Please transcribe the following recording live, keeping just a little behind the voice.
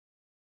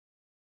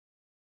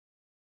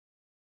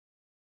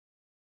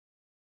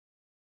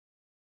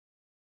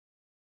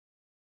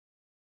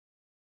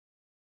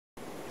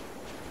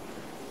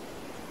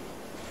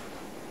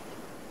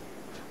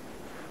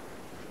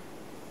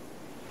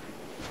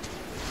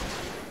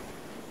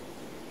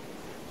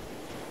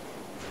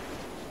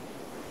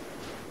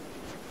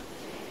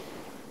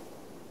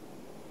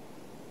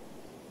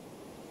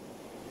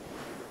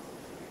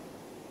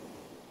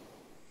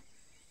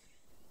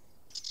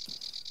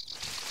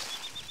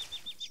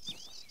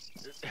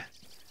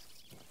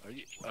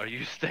Are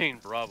you staying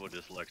Bravo,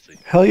 Dyslexi?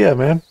 Hell yeah,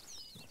 man.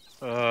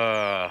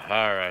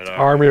 Alright.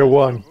 Army of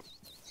 1.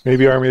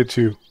 Maybe Army of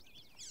 2.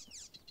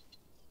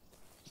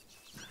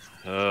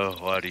 Oh,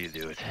 why do you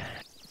do it?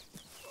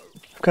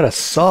 I've got a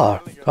saw.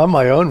 I'm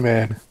my own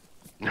man.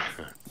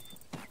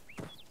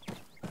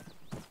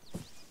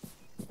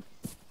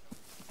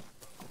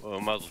 Well,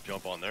 might as well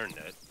jump on their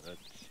net.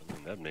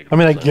 That'd make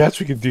I sense. guess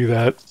we could do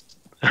that.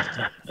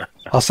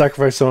 I'll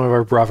sacrifice some of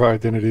our Bravo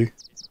identity.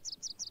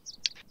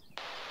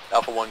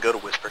 Alpha 1, go to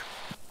Whisper.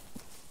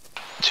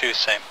 2,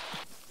 same.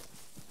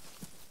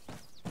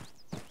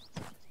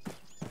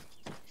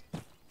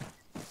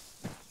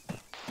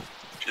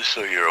 Just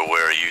so you're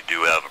aware, you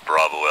do have a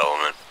Bravo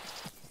element.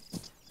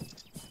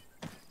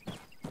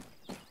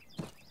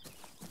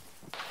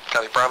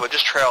 Copy, Bravo,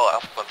 just trail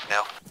Alpha 1 for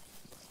now.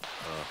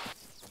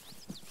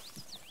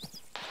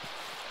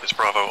 Is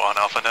Bravo on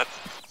AlphaNet?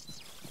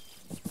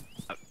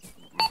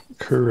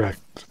 Correct.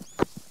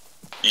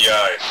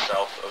 EI,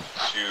 south of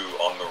 2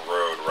 on the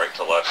road, right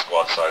to left,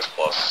 squad size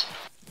plus.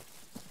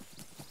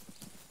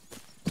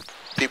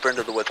 Deeper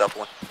into the woods, Alpha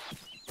 1.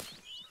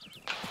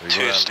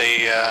 2,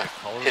 stay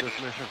hidden.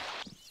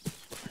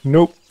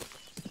 Nope.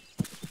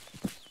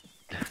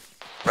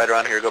 Right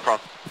around here, go prone.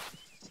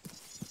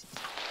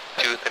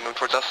 2, they move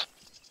towards us.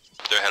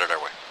 They're headed our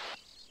way.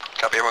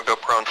 Copy, everyone go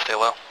prone, stay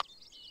low.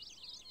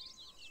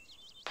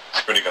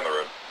 Spinning on the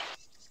road.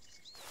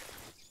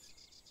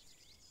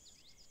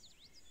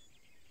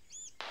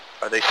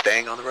 Are they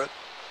staying on the road?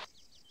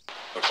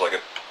 Looks like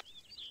it.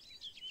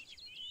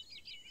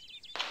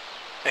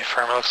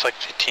 Affirm, it looks like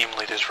the team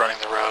lead is running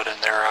the road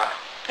and they're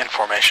in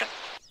formation.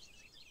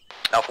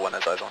 Alpha 1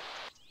 has eyes on.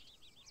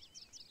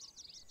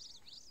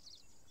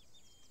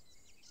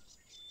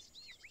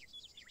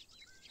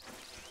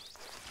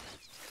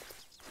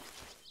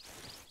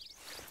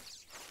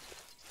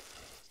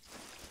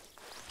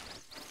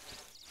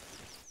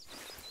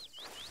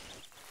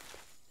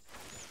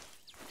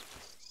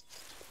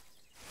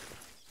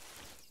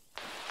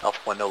 Alpha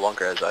 1 no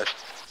longer has eyes.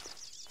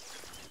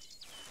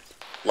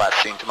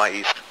 Last seen to my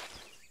east.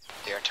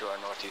 They are to our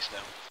northeast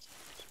now.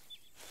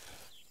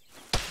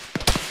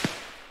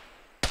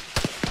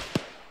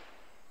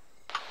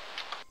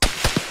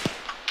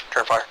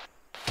 Turn fire.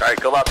 Alright,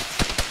 go up. 2,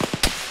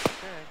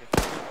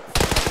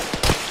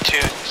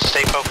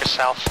 stay focused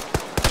south.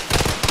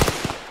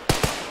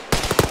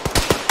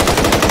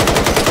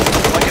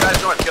 One, get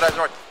eyes north, get eyes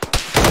north.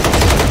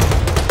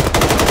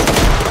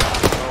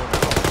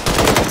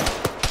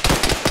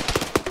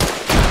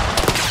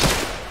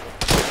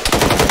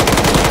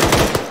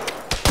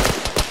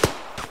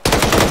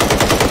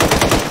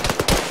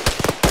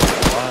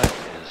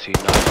 Is he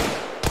not?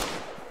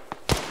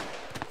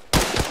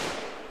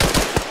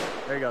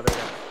 There you go, there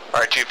you go.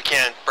 Alright, 2, if you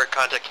can, break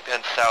contact, keep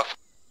heading south.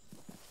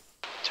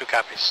 2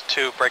 copies.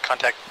 2, break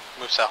contact,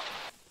 move south.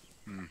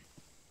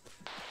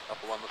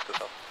 Alpha 1, let's go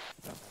south.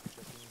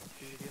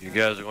 You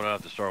guys are gonna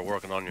have to start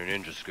working on your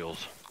ninja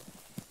skills.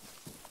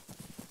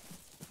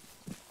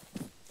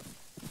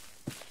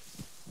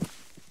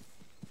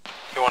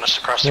 You want us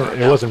to cross the No, road it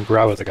now? wasn't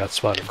Bravo that got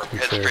spotted, to be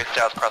Head fair. straight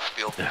south across the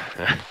field.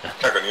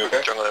 Kevin, you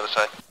okay? Jungle on the other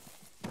side.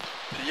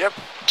 Yep.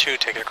 2,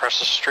 take it across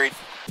the street.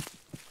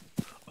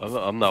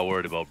 I'm not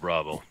worried about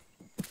Bravo.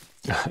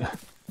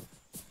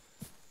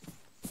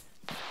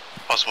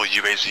 Possible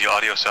UAZ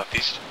audio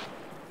southeast.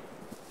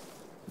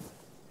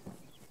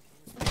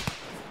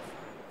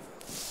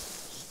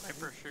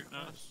 Sniper shooting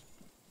us.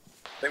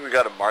 I think we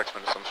got a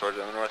marksman of some sort in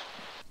the north.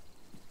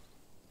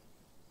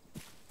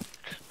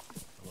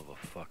 I love a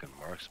fucking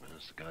marksman.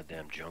 It's the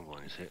goddamn jungle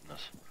and he's hitting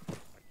us.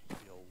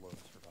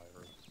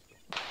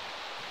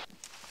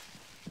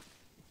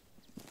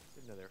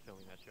 Didn't know they were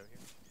filming that show here.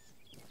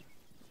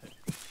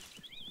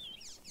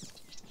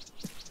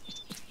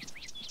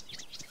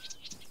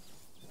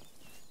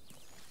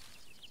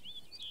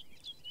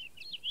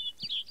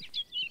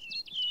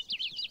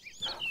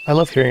 I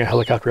love hearing a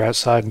helicopter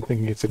outside and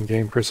thinking it's in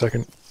game for a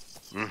second.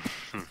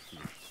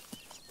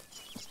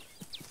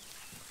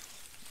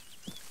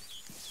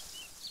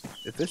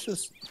 If it's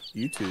just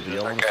you two, do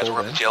y'all Alright want to guys, fold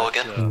we're in? up to jail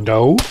again.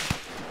 No.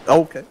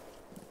 Oh, okay.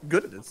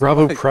 Good it is.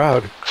 Bravo Like,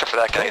 proud. Except for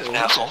that guy, he's an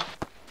asshole.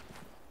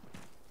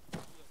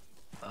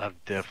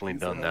 I've definitely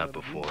done that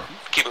before.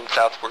 Keep him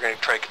south, we're gonna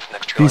try to get to the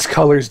next trail. These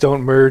colors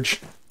don't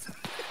merge.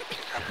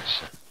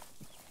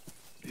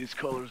 These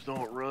colors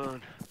don't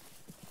run.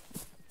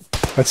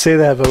 I'd say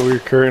that, but we're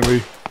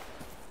currently...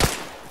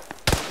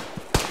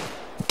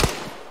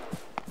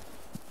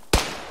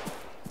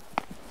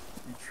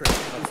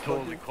 I've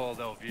totally called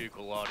out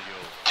vehicle audio.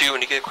 2,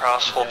 when you get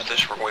across, hold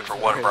position, we're waiting for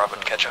 1 Bravo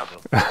to catch up.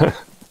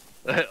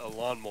 A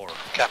lawnmower.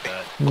 Copy.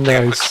 That- Take a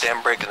quick Nice.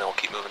 stand break and then we'll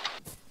keep moving.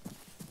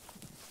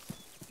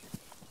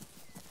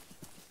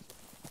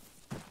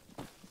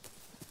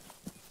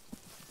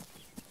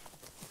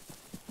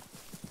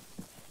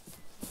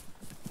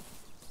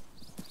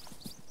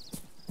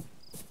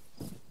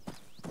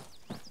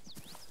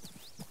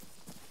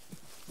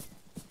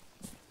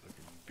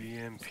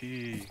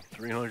 BMP,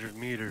 300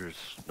 meters.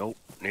 Nope,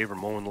 neighbor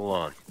mowing the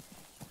lawn.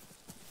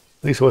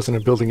 At least it wasn't a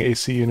building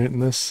AC unit in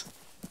this.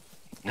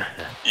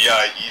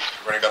 Yeah, east,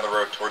 running down the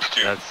road towards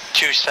 2. That's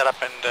 2, set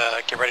up and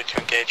get ready to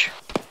engage.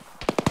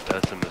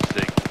 a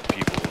mistake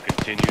people will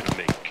continue to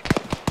make.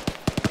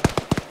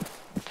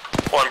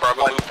 1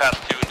 Bravo, move past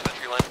 2 into the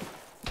tree line.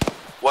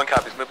 1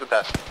 copies, moving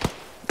past. 2,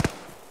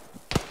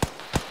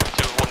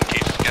 1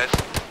 cases, guys.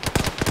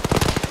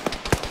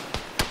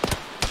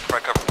 Try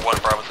cover for 1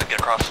 Bravo to get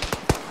across.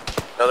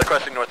 No, they're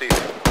crossing northeast.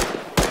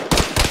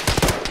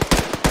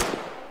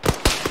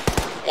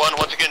 1,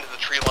 once again to the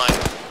tree line.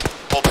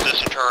 Hold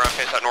position, turn around,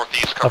 face out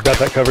northeast. I've got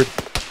that covered.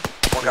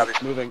 1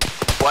 copies, moving.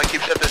 1,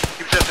 keep shifting,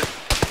 keep shifting.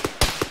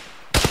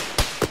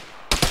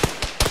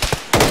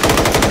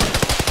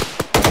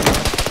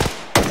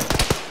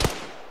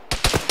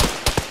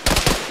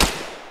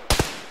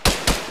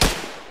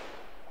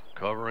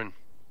 Covering.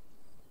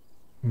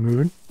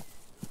 Moving.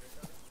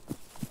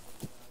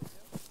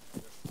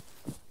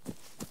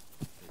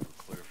 Think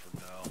we're clear for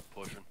now.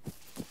 Pushing.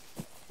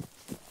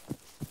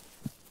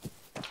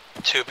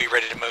 2, be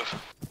ready to move.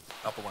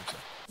 Upper 1, sir.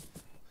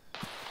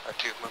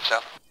 2, move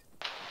south.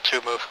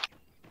 2, move.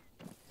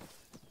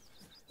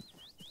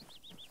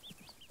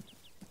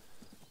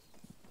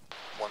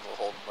 One will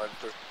hold and run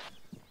through.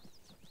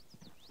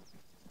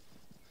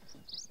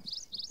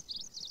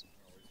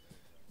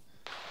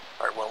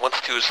 Alright, well, once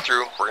 2 is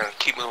through, we're going to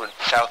keep moving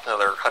south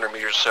another 100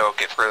 meters or so,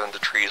 get further into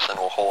the trees, then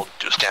we'll hold,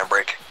 do a stand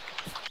break.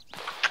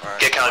 Alright,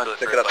 get counted to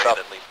the third lane,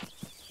 then leave.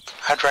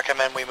 I'd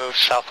recommend we move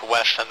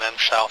southwest and then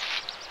south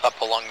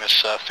up along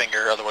this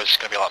finger, otherwise it's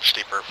going to be a lot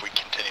steeper if we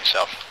continue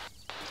south.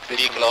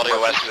 Vehicle audio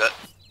west.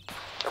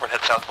 Everyone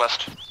head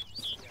southwest.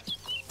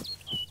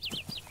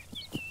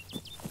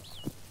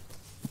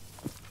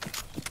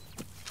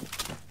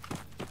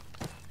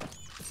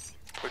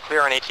 We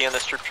clear on AT on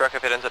this troop truck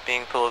if it ends up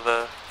being full of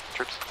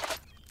troops.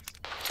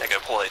 I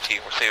gotta pull AT,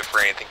 we're saving for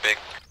anything big.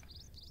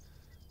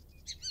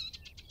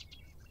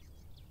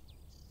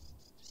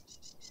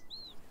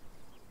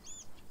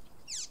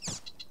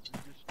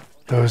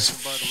 Those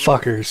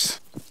fuckers.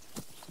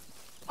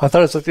 I thought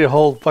it was like the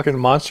whole fucking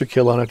monster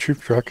kill on a troop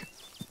truck.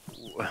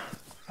 Well,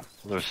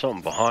 there's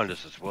something behind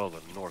us as well to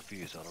the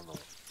northeast. I don't know.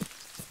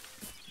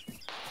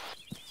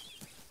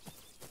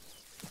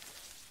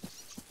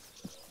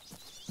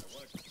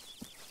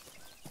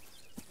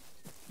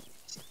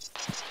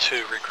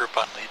 To regroup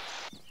on lead.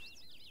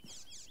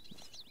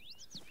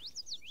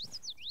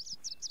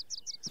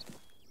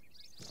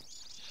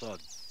 Saw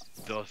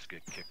dust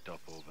get kicked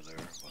up over there,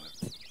 but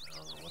I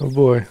don't know what. Oh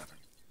boy.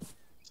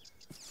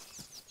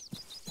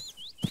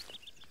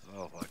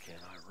 Oh, why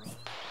can't I run?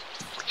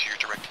 We're to your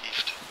direct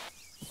east.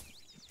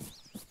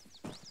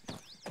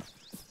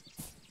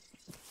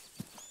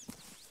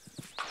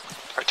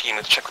 Our team,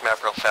 let's check the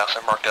map real fast.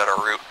 I marked out our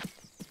route.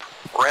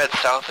 We're head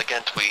south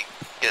again until we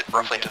get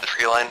roughly into the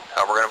tree line.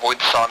 We're going to avoid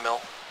the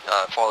sawmill,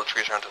 follow the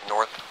trees around to the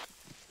north.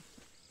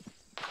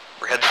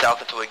 We're head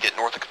south until we get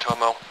north of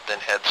Katomo, then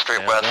head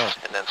straight west,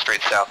 and then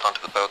straight south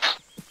onto the boats.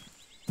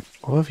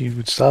 Well, if you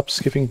would stop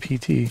skipping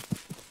PT.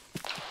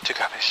 2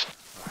 copies.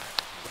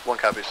 1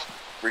 copies.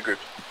 Regroup.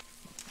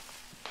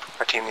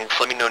 Our team needs,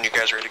 let me know when you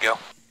guys are ready to go.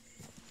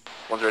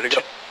 1's ready to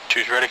go.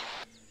 2's ready.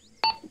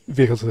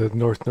 Vehicle to the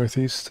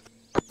northeast.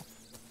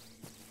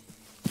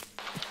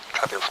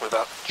 Copy, let's move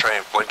out. Try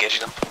and avoid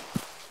engaging them.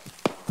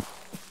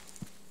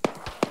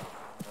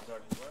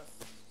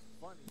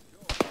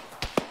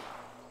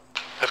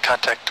 Have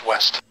contact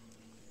west.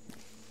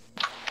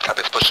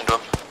 Copy, let's push into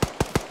them.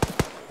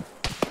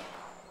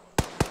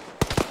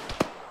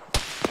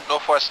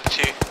 Northwest of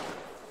 2.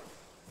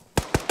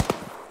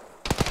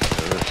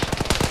 There is.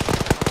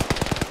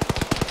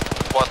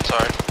 1,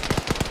 sorry.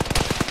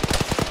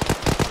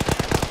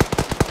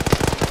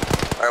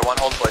 Alright, 1,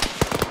 hold place.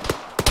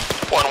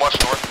 1, west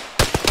north.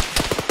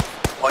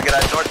 1, get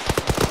out north.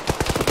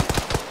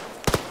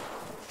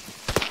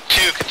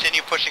 2,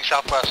 continue pushing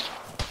southwest.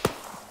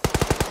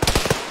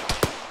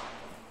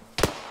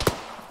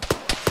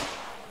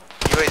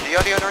 UAZ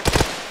audio north.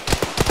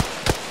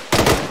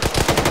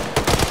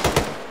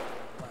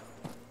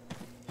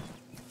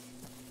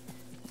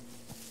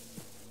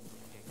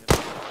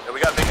 Yeah, we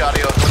got big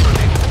audio north.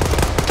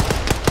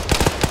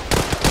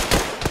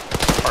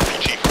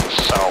 RPG from the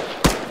south.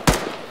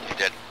 He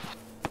did.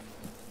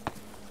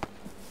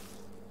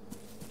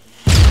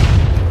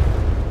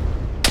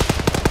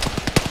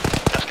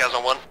 Escaz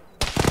on 1.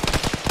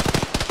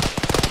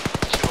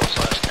 2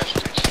 also has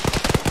casualties.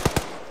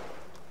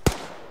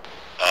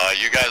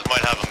 You guys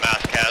might have a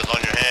mass cas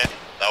on your head.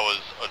 That was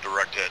a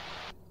direct hit.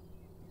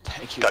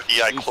 Thank you. Got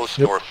EI close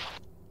Yep. north.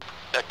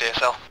 Deck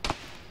DSL.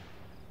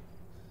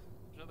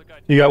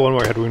 You got one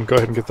more head wound. Go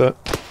ahead and get that.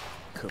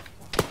 Cool.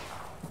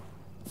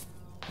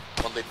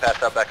 1 lead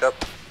passed out, back up.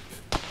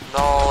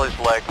 No, his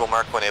leg, we'll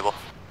mark when able.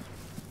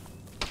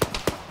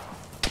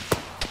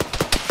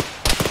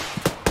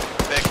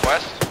 Big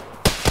west.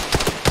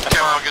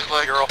 Camera on his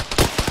leg. Girl.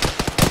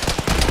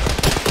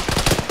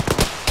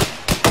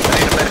 I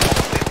need a medical,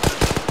 please.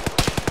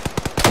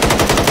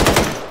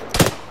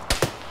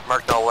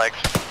 Mark no legs.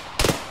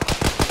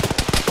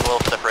 A little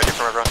separated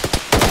from everyone.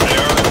 They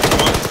are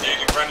one station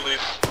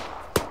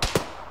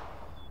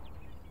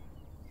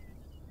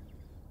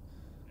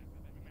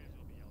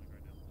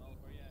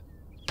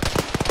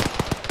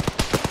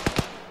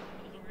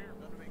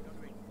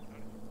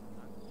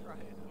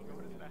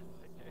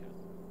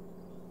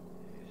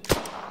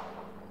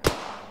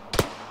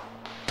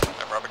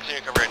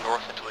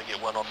north until we get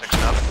 1 all fixed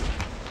up.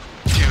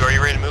 2, are you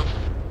ready to move?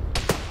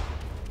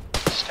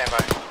 Stand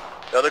by.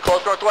 No, they're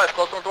close northwest,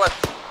 close northwest.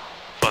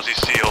 Fuzzy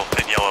Seal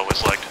and Yellow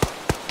is legged.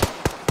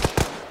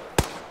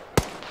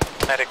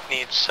 Medic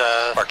needs,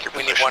 Mark your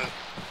we need position. one.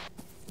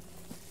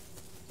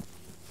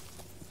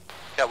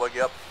 Catwag,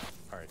 you up?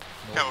 Alright.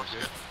 Catwag's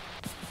good.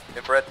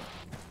 Infrared?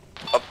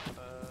 Up.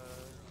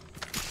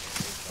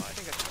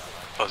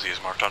 Fuzzy is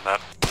marked on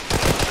map.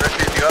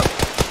 Directly, you up?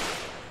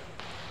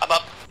 I'm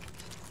up.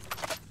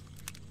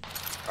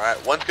 Alright,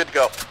 1's good to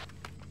go.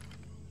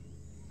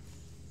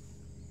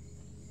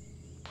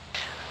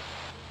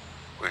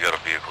 We got a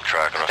vehicle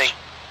tracking I us. think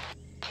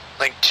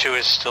Link 2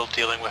 is still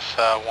dealing with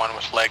one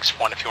with legs.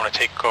 One if you want to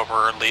take over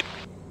or lead.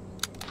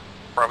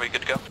 Probably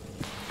good to go.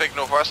 Big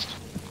northwest.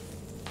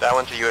 That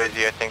one's a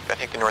UAZ, I think. I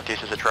think the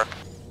northeast is a truck.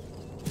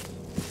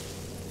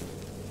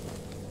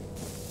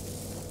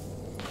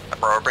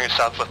 Bro, bring it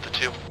southwest to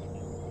 2.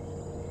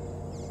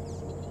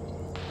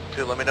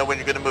 2, let me know when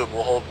you're gonna move.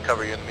 We'll hold and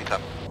cover you in the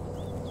meantime.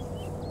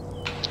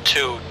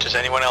 2, does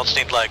anyone else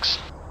need legs?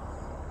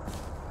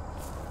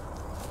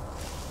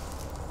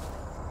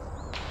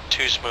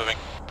 2's moving.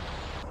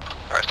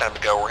 Alright, it's time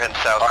to go. We're heading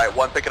south. Alright,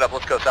 1, pick it up.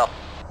 Let's go south.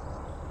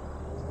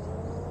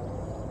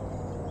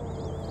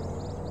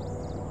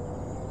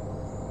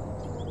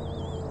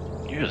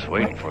 You're just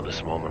waiting for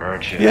this moment,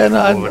 aren't you? Yeah,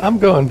 no, I'm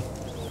going.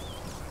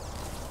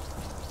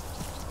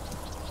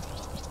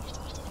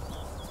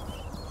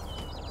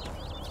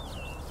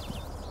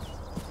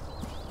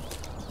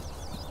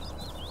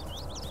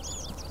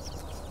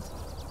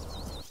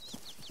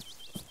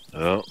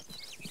 Oh,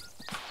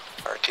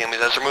 Alright, team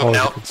leaders, as we're moving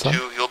Oh, out, good son.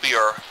 2, you'll be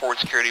our forward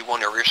security, 1,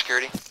 your rear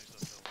security.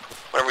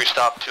 Whenever we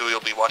stop, 2,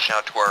 you'll be watching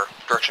out to our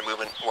direction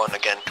movement, 1,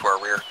 again, to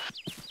our rear.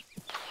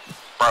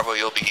 Bravo,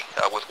 you'll be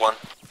with 1.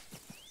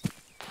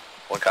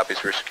 1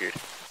 copies rear security.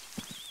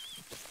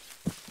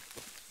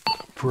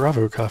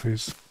 Bravo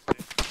coffees. 2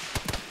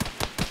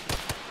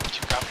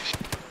 copies.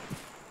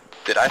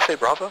 Did I say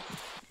Bravo?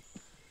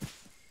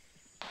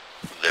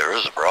 There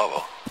is a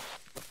Bravo.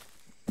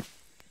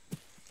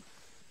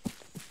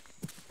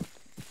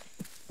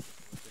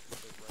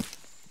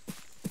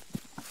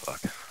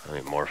 fuck. I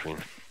need morphine.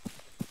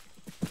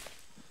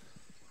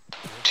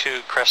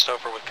 2, crest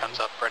over with guns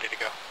up, ready to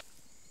go.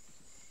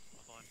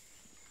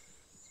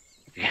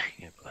 Yeah,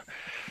 but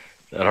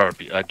that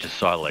RP, I just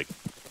saw like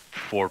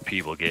 4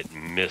 people get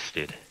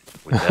misted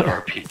with that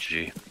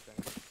RPG.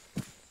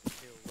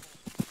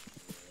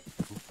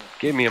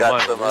 Give me a Got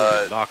mind. some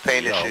knock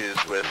pain me out. issues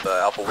with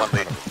Alpha 1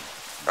 lead.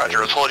 Roger,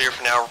 let's hold here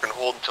for now. We're going to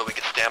hold until we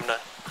get stamina.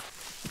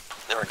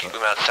 Then we're going to keep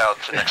moving out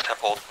south to the next temp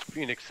hold.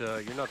 Phoenix,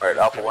 you're not. Alright,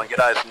 Alpha 1, get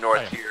eyes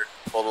north here.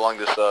 Hold along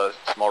this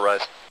small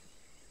rise.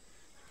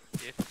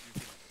 If you can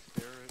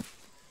spare it.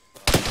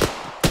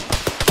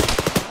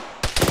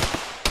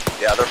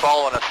 Yeah, they're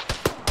following us.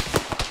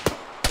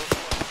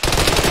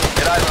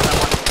 Get eyes on that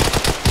one.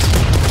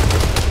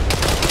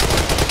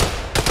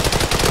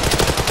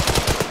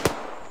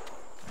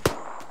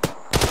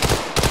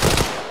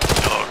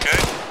 Okay.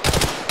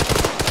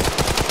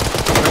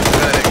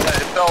 Good,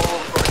 it fell a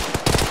little short.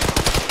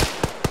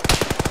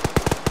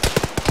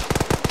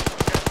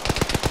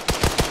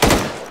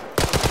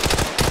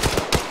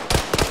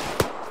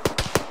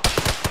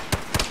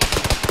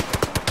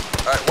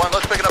 Alright, 1,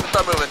 let's pick it up and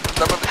start moving.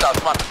 Start moving south,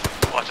 come on.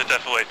 Watch it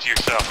defilade to your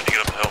south when you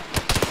get up the hill.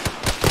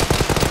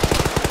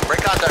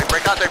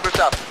 Break contact, move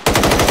south.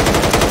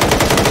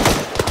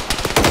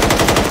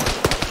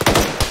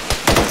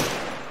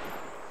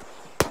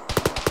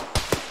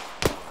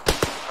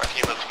 Alright,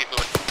 team, let's keep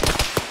moving.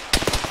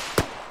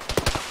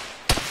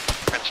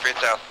 Heading straight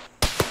south.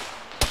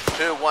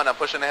 2, 1, I'm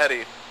pushing ahead of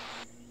you.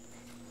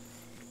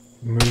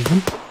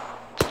 Moving.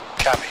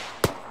 Copy.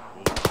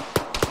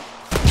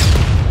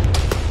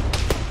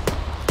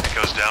 It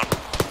goes down.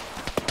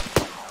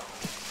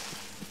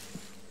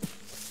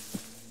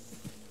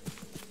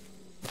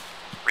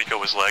 Rico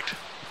was legged.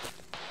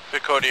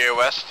 Vicodia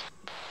West.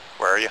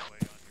 Where are you?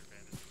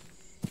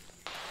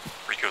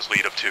 Rico's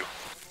lead of 2.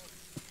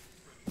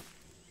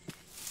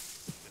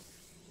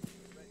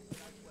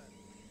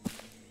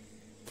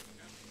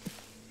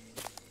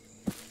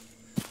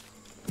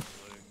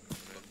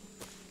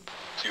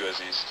 Two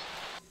as east.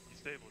 He's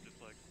stable,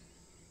 just like.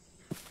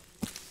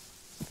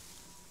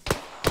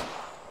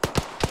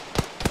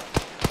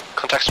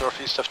 Contacts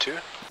northeast of 2. It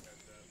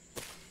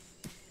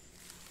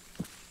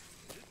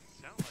didn't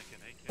sound like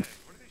an AK.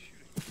 What are they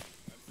shooting?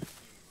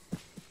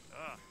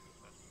 Ah,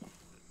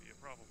 that'd be a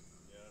problem.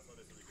 Yeah, that's why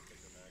they said we could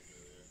take the mag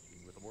earlier.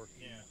 With the work.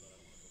 Yeah.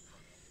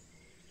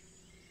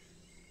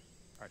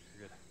 Alright,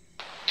 you're good.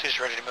 2's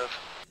ready to move.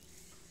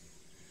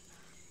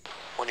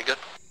 1, you good?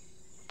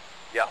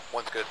 Yeah,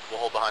 1's good. We'll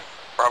hold behind.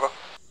 Bravo.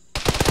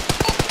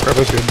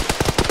 Bravo's good.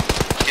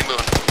 Keep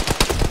moving.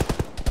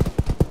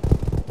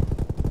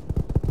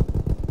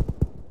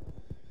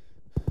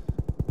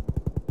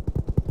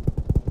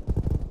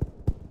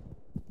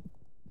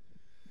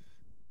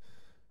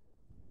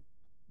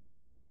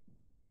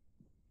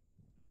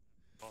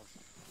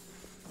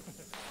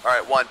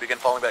 Alright, 1, begin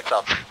falling back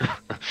south.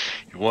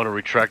 You want to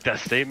retract that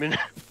statement?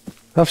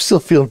 I'm still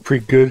feeling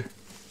pretty good.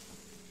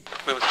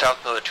 Moving south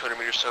another 200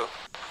 meters so.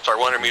 Sorry,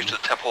 100 meters to the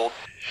temp hold.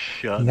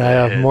 Shut And I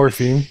have the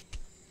morphine.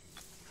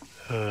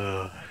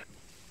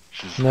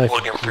 Just Knife.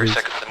 We'll give them 3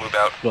 seconds to move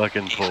out.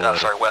 fucking East,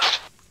 poetic. sorry, west.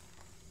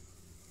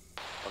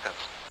 Okay.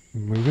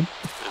 Moving.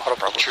 Auto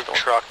Bravo Troop still.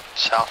 truck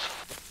south.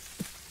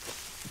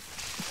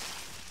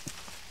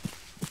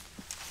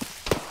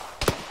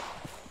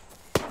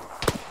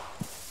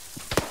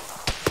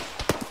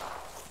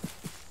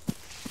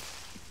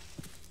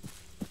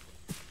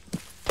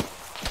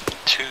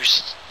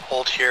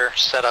 Hold here,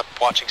 set up,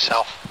 watching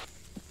south.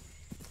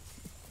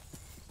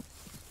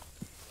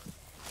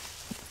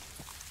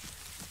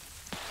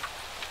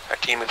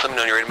 Alright, team, let me know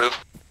when you're ready to move.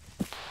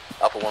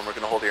 Alpha 1, we're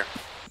gonna hold here.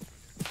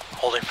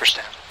 Holding for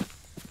stand.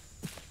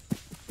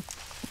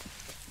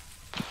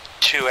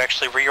 2,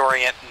 actually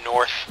reorient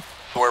north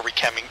where we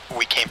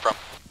came from.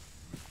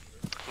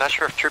 Not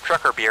sure if troop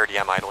truck or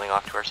BRDM idling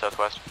off to our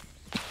southwest.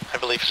 I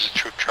believe it's a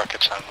troop truck,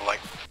 it sounded like.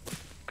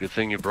 Good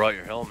thing you brought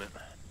your helmet.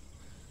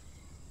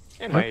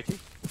 And my AT.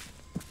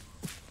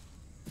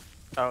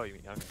 Oh, you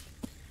mean, okay.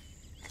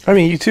 I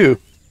mean, you too.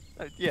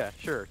 Yeah,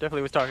 sure.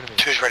 Definitely was talking to me.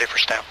 2's ready for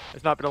stand.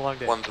 It's not been a long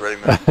day. 1's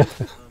ready to move.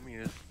 I mean,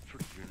 it's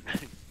pretty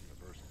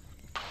universal.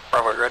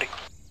 Bravo, ready?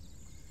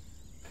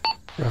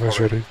 Bravo's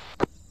ready.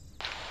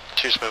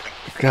 2's moving.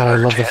 God, I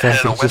love the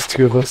fact that it's just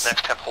two of us.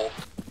 Next temp hold.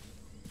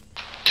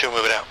 2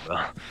 moving out.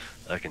 Well,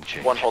 that can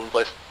change. 1 hold in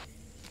place.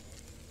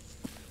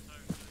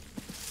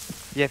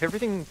 Yeah, if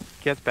everything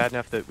gets bad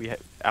enough that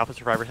Alpha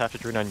survivors have to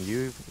turn on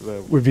you,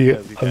 Would be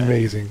that would bad.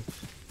 amazing.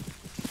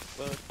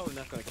 Well, it's probably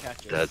not going to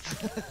catch us.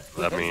 That's,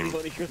 I mean, the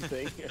only good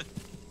thing.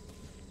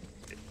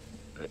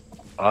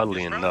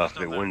 oddly enough,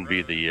 it wouldn't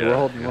be the, We're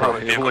holding Bravo,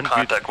 it vehicle wouldn't be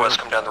contact west,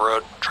 come down the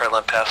road. Try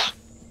line pass.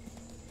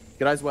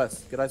 Get eyes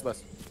west. Get eyes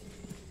west.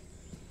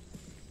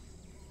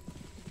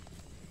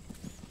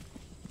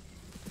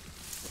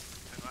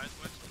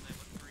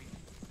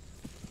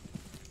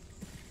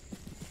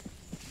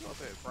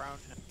 Brown.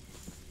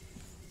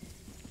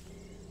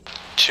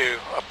 2,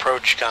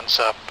 approach, guns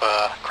up,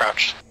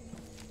 crouched.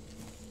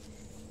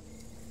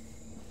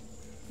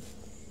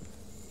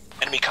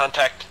 Enemy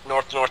contact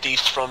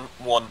northeast from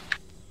 1.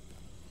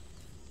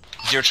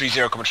 030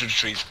 coming through the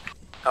trees.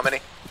 How many?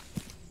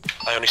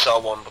 I only saw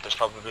 1, but there's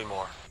probably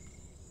more.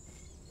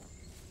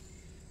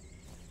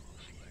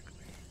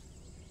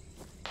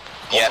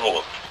 Yeah.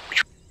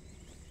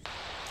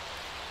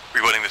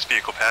 We letting this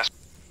vehicle pass?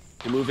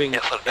 You're moving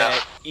Yes, let it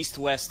pass.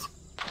 east-west.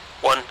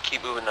 1,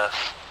 keep moving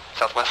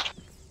southwest.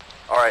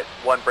 Alright,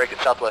 1, break it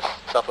southwest.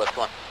 Southwest,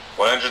 come on.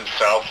 1 engine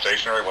south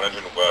stationary, 1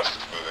 engine west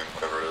is moving,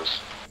 whatever it is.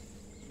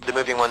 The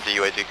moving one's a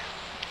UAD.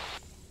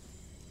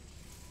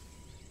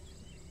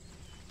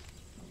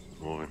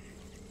 moving.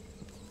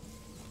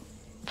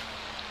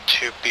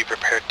 2, be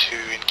prepared to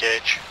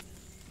engage.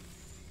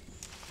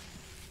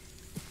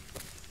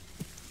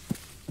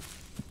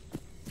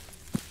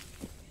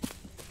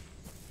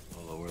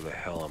 Although where the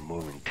hell I'm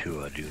moving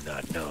to, I do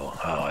not know.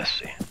 Oh, I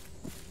see.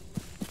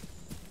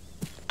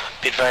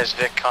 Be advised,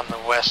 Vic on the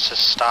west has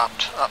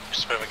stopped. Oh,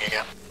 it's moving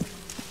again.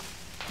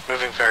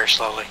 Moving very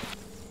slowly.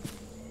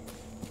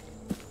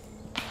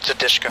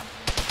 Zadishka,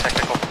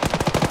 technical.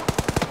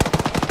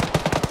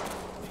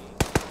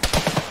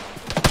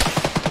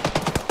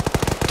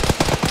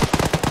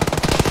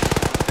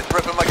 It's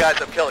ripping my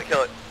guys up, kill it,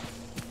 kill it.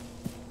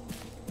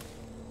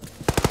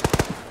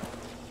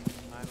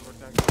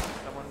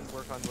 Someone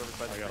work on whoever's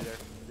by the tree there.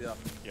 Yeah.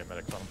 Yeah,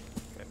 medics on him.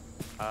 Okay.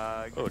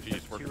 Oh,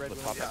 geez, we're two just red the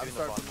ones top. shooting I'll the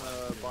start bottom. from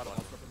the bottom.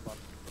 I'll start from the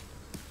bottom.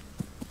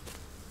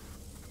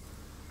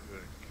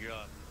 Good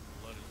God,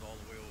 blood is all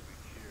the way over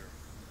here.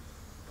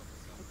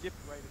 Dip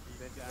right at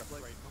the event,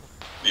 right.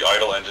 The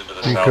idle engine to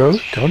the There you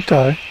south. go. Don't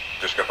die.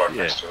 Just got parked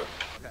Yeah. next to it.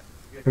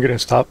 I'm gonna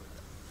stop.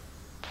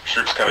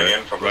 Troops coming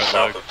in from the Right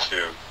south leg. of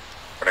 2.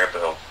 Running up the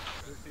hill.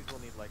 These will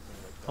need like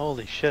right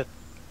Holy shit.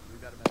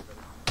 We've got a medic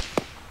ready.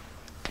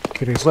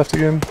 Okay, he's left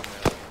again.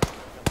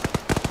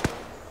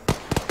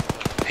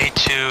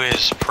 A2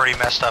 is pretty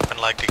messed up and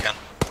legged again.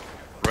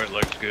 Right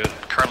leg's good.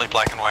 Currently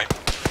black and white.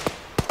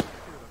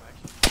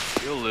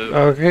 You'll live.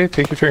 Okay,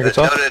 take your trinkets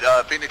off. Noted,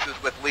 Phoenix is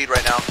with lead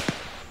right now.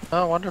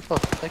 Oh, wonderful.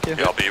 Thank you.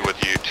 Yeah, I'll be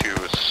with you too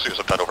as soon as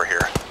I'm done over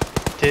here.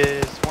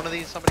 Is one of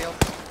these somebody else?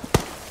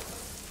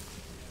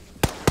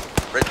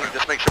 Richmond,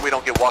 just make sure we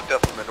don't get walked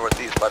up from the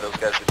northeast by those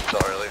guys that you saw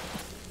earlier.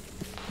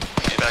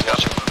 Back up.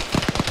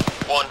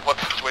 1, what's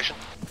the situation?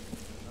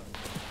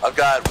 I've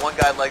got 1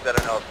 guy leg that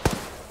I know of.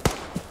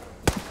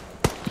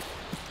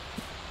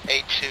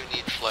 A2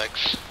 needs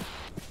legs.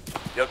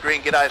 Yo,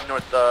 Green, get eyes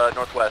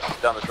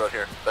northwest, down this road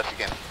here, best you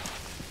can.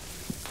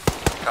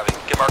 Copy.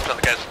 Get marked on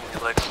the guys with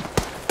your legs.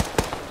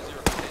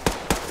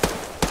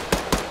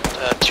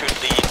 2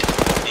 lead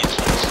needs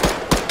legs.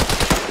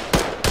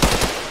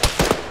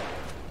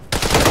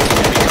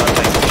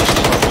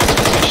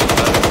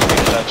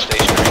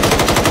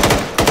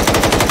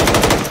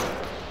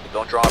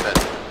 Don't draw him in.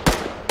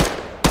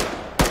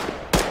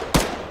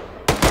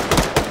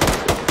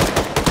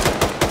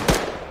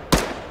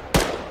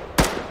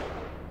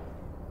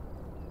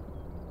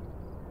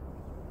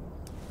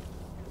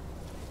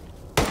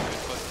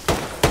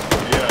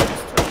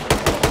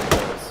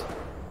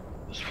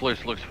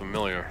 place looks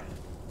familiar.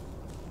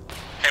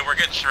 Hey, we're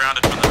getting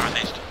surrounded from the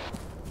northeast.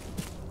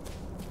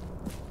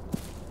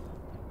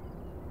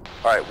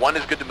 Alright, 1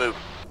 is good to move.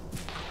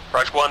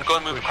 Roger 1, go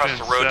and move across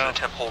the road to the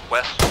temp hold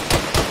west. 2,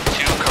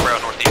 cover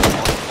out northeast.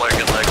 Flare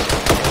good legs.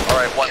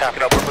 Alright, 1, pick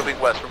it up. We're moving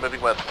west.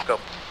 Let's go.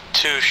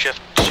 2, shift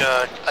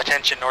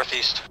attention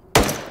northeast.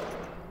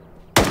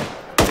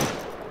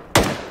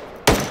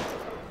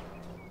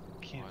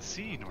 Can't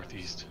see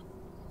northeast.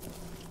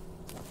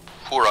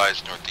 Poor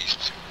eyes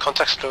northeast.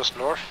 Contacts close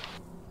north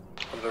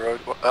of the road.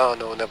 Oh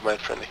no, never mind,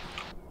 friendly.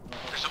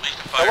 There's at least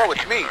a fire Hello, it's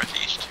team me.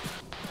 northeast.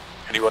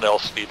 Anyone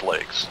else need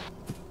legs?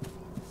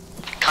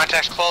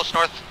 Contacts close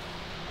north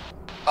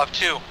of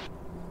 2.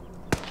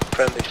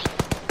 Friendlies.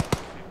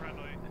 Be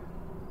friendly.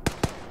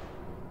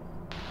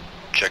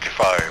 Check your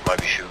fire, you might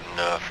be shooting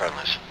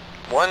friendlies.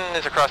 1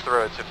 is across the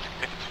road, so if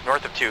it's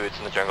north of 2, it's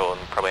in the jungle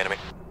and probably enemy.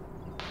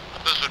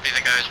 Those would be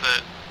the guys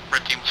that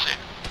red team will see.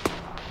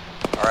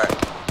 Alright.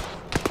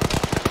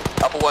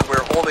 Alpha 1,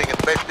 we're holding in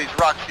space these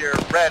rocks here.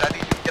 Red, I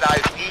need you to get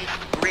eyes east.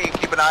 Green,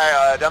 keep an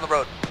eye down the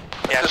road.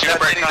 Yeah, Just shoot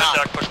break head east.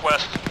 contact, push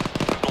west.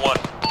 The 1.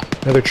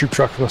 Another troop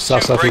truck from the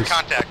south 2, break southeast.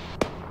 contact.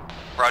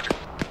 Roger.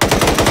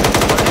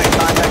 One is in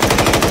contact east.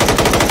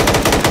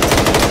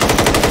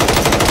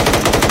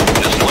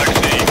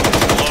 dslyecxi,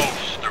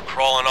 close. They're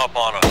crawling up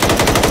on us.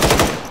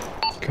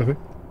 Copy.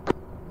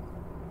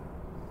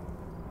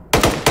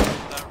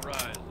 That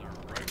rise, they're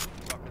right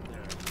fucking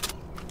there.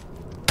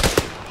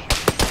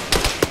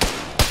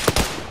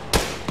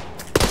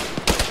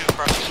 2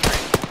 across the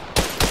street.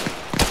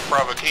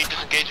 Bravo, can you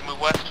disengage and move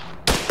west?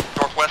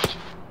 Northwest?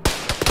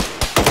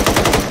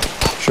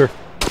 Sure.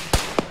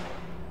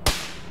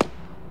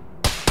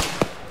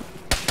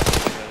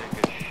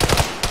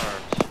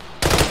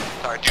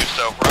 Alright, do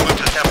so. We're gonna move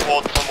to the temp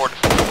hold, one more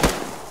defense.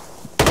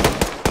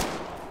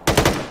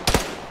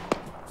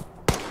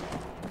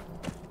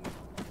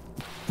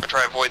 We'll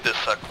try to avoid this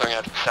clearing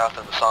out to the south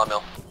of the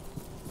sawmill.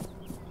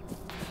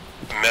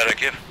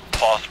 Medic, if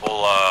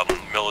possible,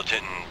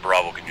 Militant and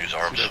Bravo can use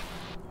arms.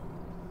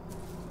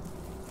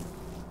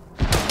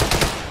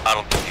 I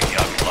don't think you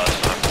got me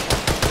last time.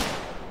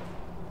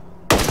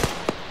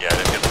 Yeah, I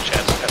didn't get the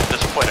chance. At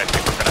this point, I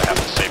think we're gonna have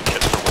to save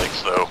kits for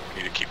legs, though.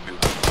 We need to keep moving.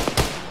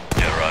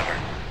 Yeah, Roger.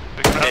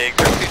 Hey,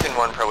 Group Season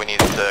 1 probably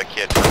needs a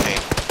kit for me.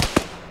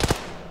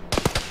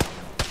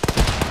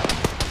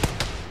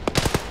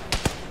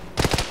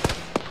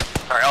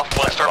 Alright, Alpha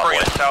 1, start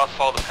bringing it south,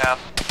 follow the path.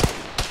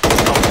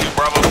 Alpha 2,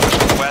 Bravo, push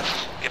to the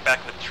west, get back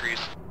into the trees.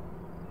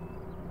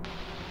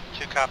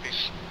 2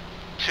 copies.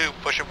 2,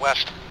 push it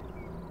west.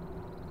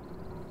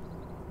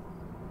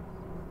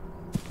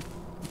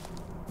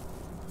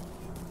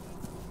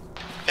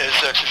 Is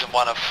Season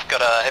 1, I've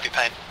got a heavy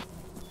pain.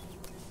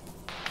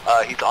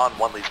 He's on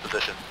 1 lead's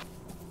position.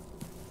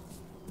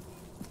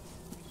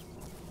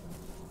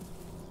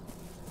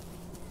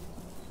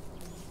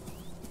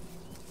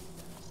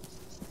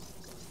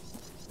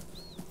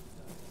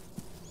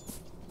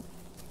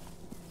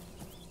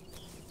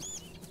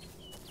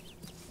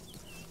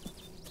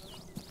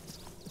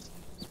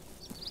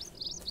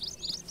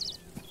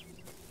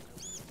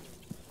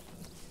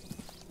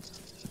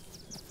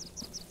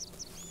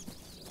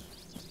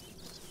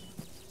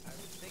 I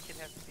would think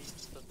it'd have to be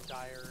the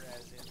dire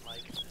as in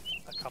like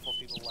a couple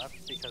people left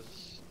because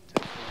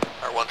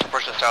Alright, 1, so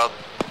pushing south,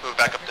 move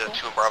back up to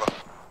 2 and Bravo.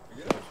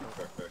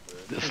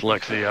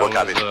 Dslyecxi, I One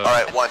was, copy.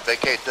 Alright, 1,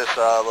 vacate this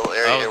little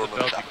area I here. was We're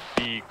moving about south.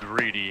 to be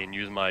greedy and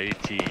use my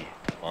AT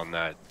on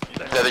that.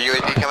 The other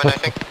UAV coming, I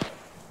think?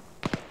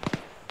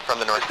 From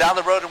the north. It's down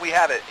the road and we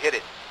have it. Hit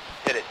it.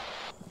 Hit it.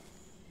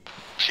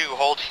 2,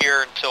 hold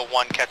here until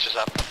 1 catches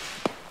up.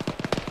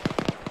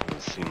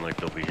 Doesn't seem like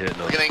they'll be hitting us.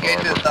 We're gonna engage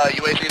this Arma.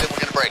 UAV, then we're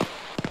gonna break.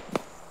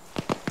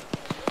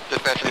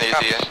 Dispatch from the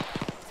AZA.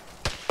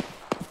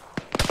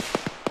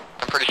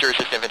 I'm pretty sure it's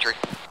just infantry.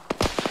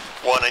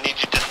 1, I need you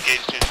to disengage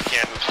as soon as you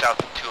can, move south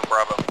to 2 and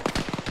Bravo.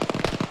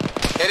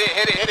 Hit it,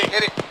 hit it, hit it,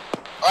 hit it.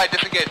 Alright,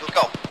 disengage, let's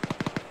go.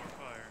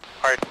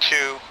 Alright, 2,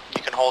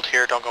 you can hold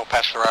here, don't go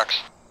past the rocks.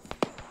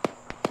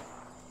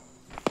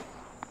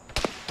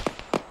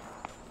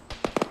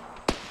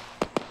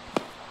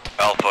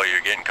 Alpha,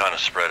 you're getting kind of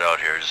spread out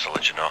here, just to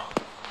let you know.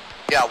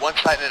 Yeah, 1,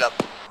 tighten it up.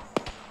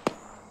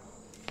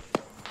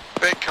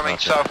 Big coming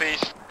Okay.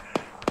 southeast.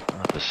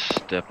 Not to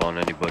step on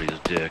anybody's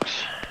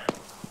dicks.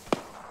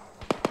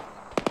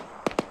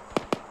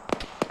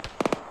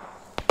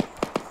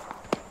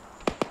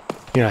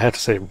 Yeah, I have to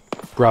say,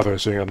 Bravo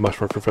is doing a much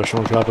more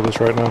professional job of this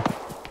right now.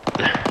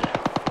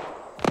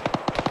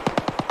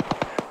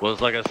 Well,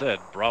 it's like I said,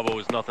 Bravo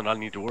is nothing I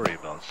need to worry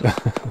about. So.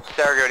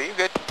 Saragota, you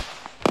good?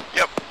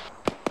 Yep.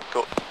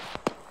 Cool.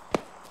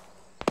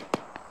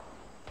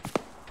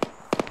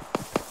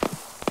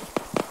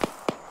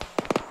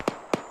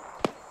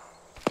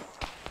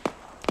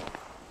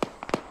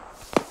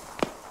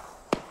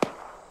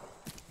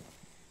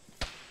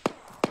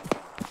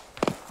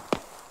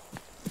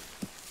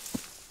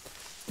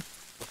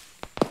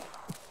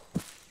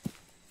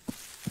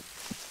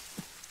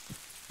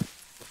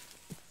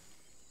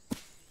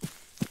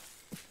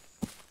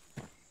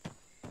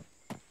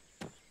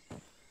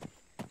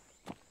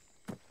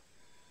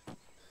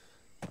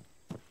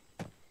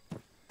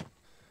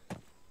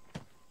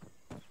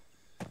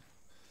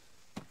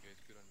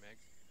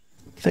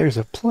 There's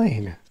a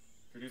plane.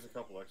 Could use a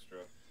couple extra.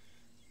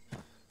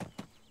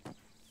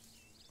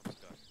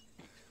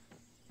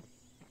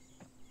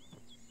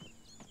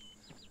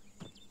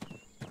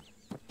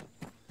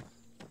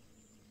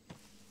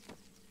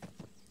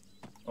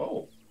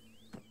 Oh,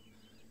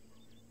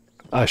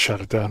 I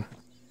shot it down.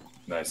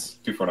 nice.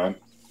 249.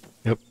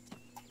 Yep.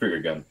 Pretty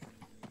good gun.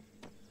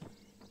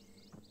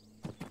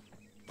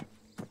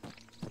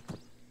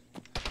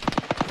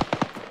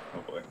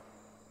 Oh boy.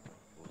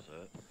 What was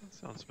that? That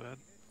sounds bad.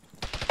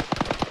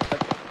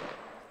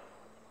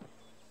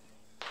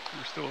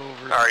 We're still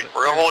over. Alright,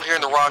 we're gonna hold here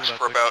in the rocks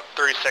for about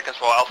 30 seconds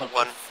while Alpha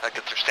 1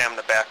 gets their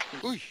stamina back.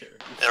 And we're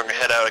gonna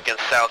head out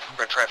against south. We're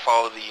gonna try to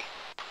follow the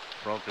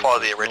Bronco,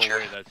 the there's ridge no here.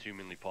 way that's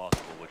humanly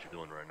possible what you're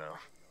doing right now.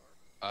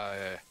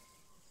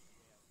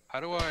 How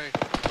do I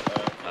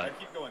I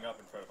keep going up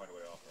and try to find a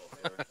way off.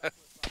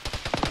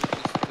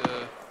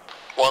 just,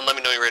 One, let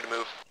me know you're ready to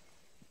move.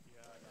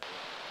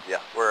 Yeah,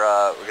 we're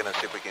gonna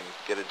see if we can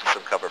get into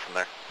some cover from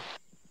there.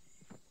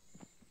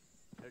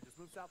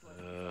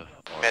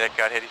 Medic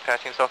got hit, he's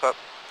patching himself up.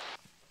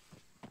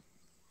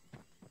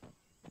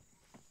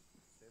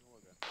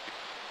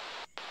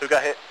 Who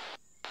got hit?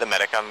 The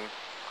medic, I'm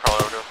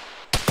crawling over to him.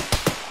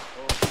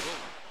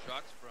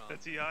 shots from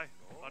That's EI.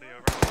 Audio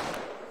over.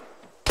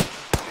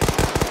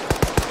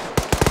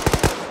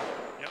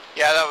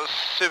 Yeah, that was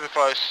super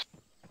close.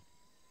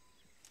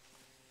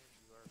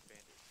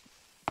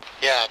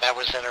 Yeah, that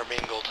was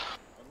intermingled.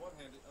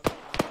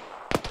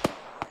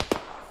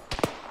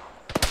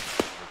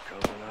 We're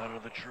coming out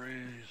of the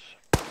trees.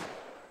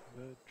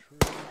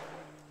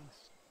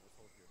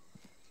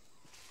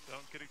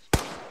 Don't get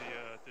exposed to the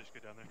Dishka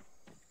down there.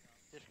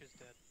 Dishka's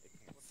dead.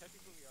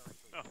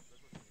 Oh.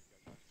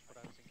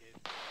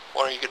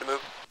 One, are you good to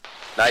move?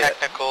 Not yet.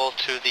 Technical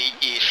to the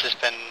east has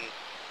been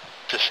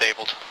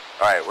disabled.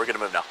 Alright, we're gonna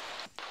move now.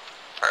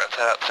 Alright, let's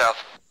head out south.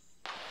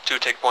 2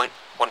 take point,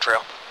 1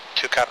 trail.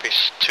 2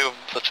 copies. 2,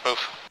 let's move.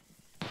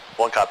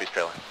 1 copy's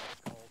trailing.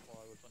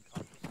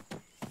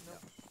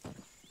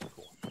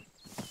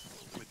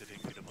 With the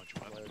didn't get a bunch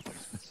of weapons.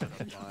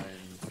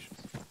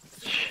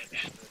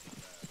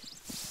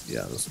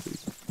 Yeah, this will be.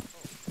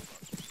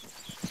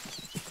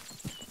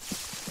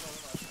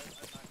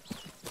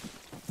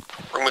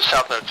 We're gonna move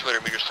south another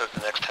 200 meters to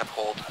the next temp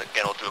hold.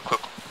 Again, we'll do a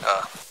quick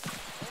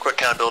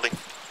accountability,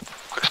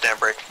 quick stand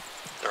break, then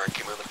we're gonna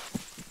keep moving.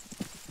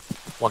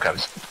 1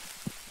 copy's.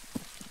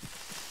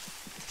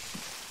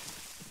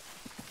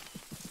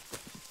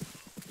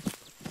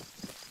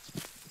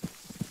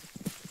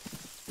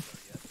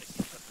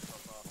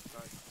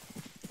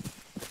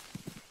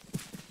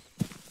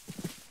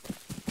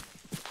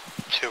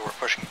 We're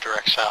pushing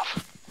direct south.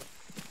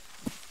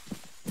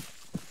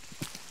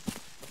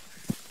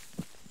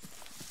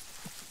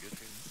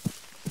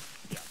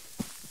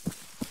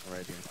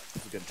 Alright, here. This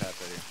is a good path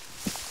right here.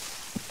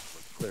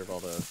 Clear of all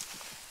the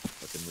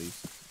fucking leaves.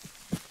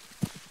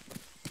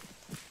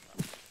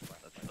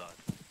 That's not.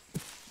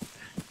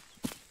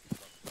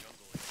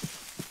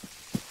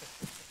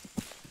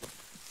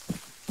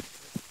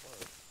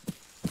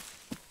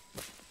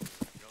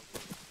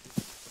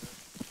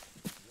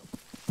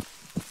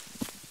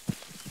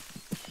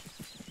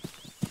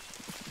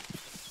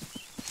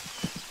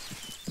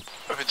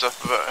 Opens up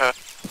about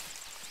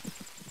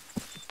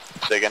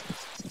Say again.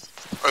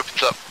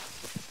 Opens up.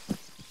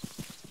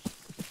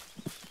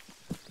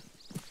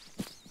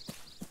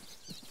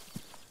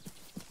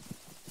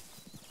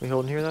 We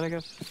holding here then, I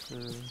guess?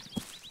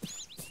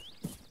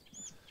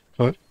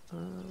 What?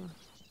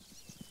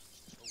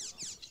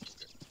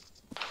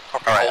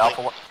 Alright,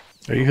 Alpha 1.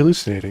 Are you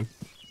hallucinating?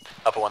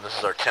 Alpha 1, this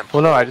is our temp.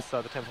 Well, no, I just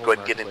saw the temple. Go ahead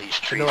and get in these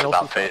trees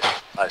about face.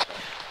 Nice.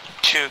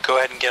 2, go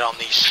ahead and get on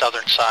the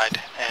southern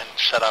side and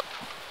set up.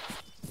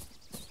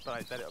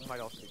 But that might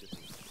also be just.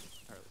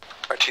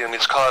 Alright, team, let me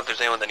just call out if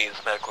there's anyone that needs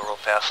medical real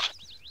fast.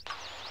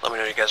 Let me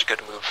know you guys are good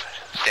to move.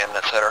 Stamina,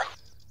 etc.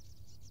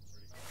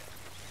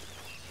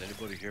 Is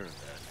anybody hearing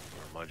that?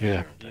 Or am I just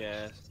Yeah. hearing that?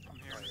 Yeah.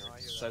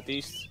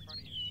 Southeast.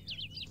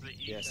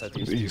 Yeah,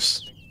 southeast.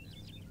 East.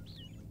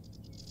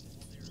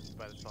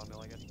 By the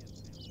sawmill, I guess.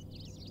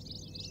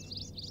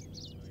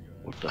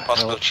 What the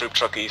Possible hell? troop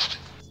truck east.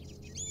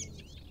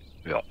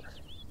 Yeah.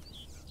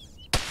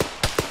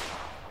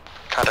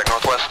 Contact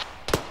northwest.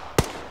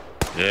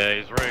 Yeah,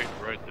 he's right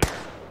there.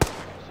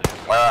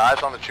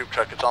 Eyes on the troop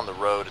truck, it's on the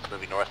road, it's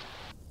moving north.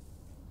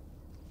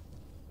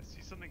 I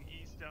see something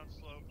east down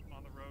slope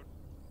on the road.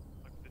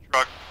 Like the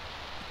Truck.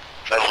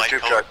 That's the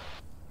troop truck.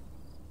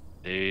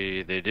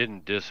 They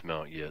didn't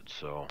dismount yet,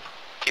 so.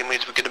 Team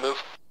leads, we good to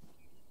move?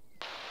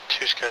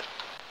 2's good.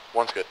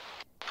 1's good.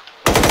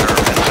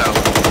 Head south.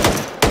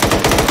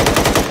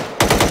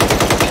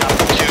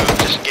 2,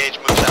 disengage,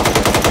 move south.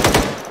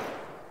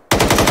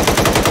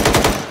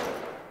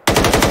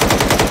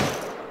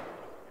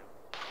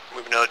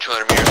 Moving another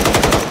 200 meters.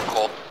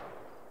 Cold.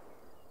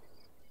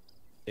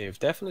 They've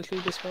definitely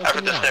dismounted.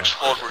 After this now. next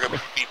hold, we're going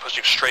to be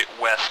pushing straight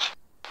west.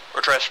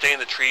 We're trying to stay in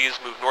the trees,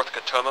 move north of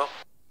Katomo.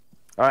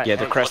 Alright, yeah,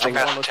 they're cresting.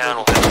 Past the town,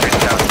 we'll head straight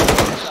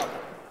south.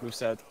 Move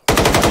south.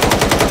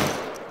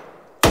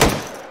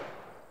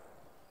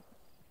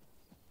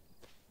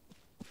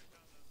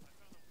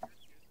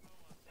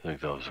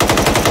 think that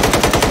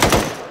was.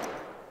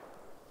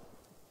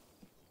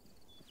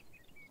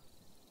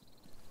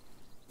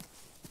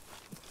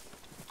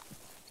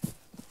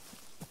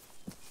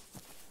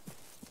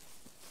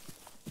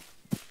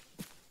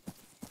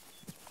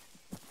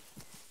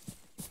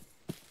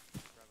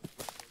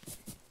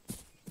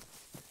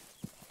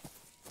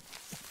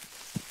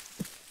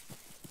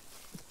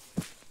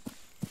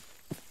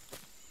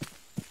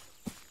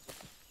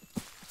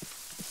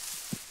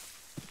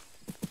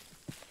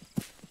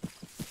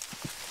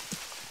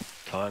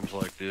 Times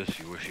like this,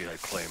 you wish you had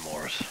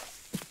claymores.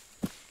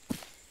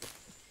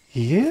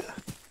 Yeah?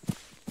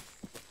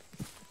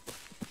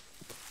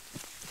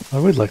 I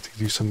would like to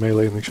do some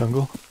melee in the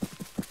jungle.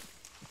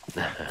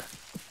 To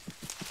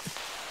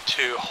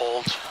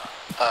hold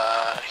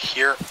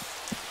here.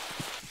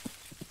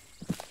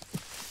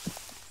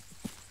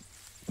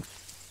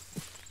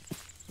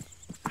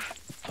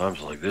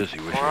 Times like this,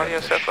 you wish you More audio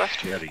had a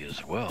southwest? machete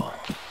as well.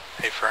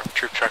 Pay for a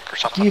troop truck or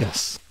something.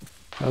 Yes.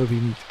 That would be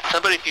neat.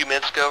 Somebody a few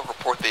minutes ago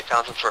report they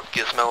found some sort of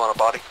gizmo on a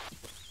body.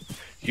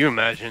 Can you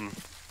imagine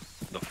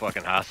the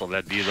fucking hassle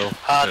that'd be though?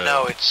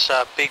 No, it's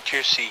Big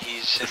Juicy.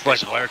 He's It's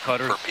like invisible wire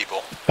cutters. for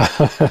people.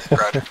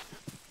 Roger.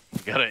 You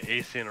gotta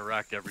ace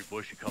interact every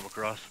bush you come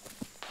across.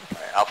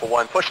 Alright, Alpha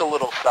 1, push a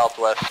little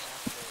southwest.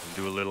 And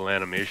do a little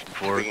animation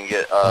for We it. can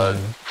get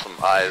some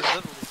eyes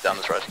down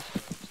this road.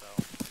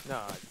 No.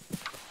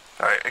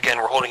 Alright, again,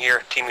 we're holding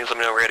here. Team needs to let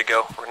me know we're ready to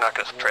go. We're not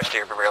going to try to stay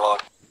here for very long.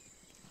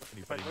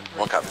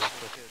 One copy.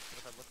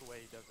 If I look away,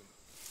 he doesn't.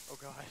 Oh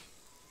god.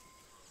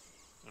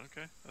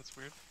 Okay, that's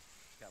weird.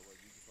 Yeah, well,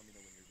 you just let me know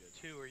when you're good.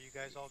 2, are you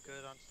guys all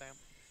good on stamp?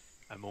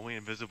 I'm only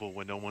invisible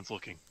when no one's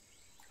looking.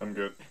 I'm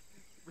good.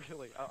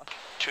 Really?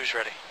 2's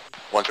ready.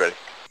 1's ready.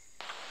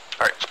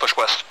 Alright, let's push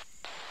west.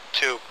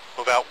 2,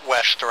 move out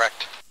west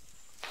direct.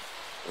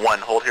 1,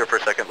 hold here for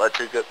a second, let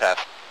 2 get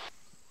past.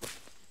 Did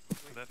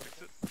that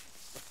fix it?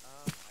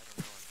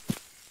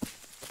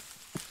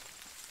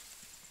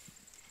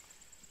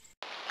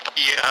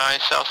 Yeah,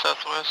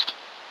 south-southwest.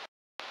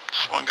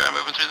 Just one guy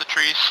moving through the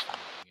trees.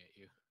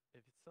 If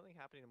it's something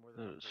happening to more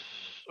than one That's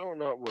person, so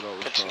not what I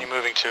was Continue trying.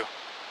 moving to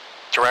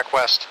direct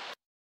west.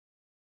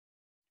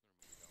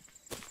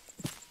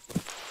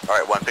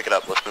 Alright, 1, pick it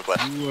up, let's move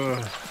west.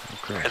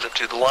 Okay. Heads up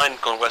to the line,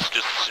 going west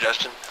is just a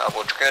suggestion.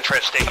 We're going to try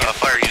to stay here.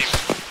 Fire you.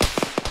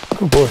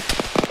 Oh boy.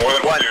 More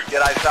than 1, dude.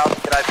 get eyes south,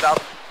 get eyes south.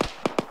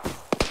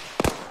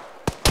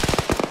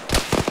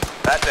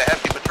 That's a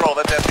hefty patrol,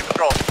 that's a hefty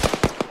patrol.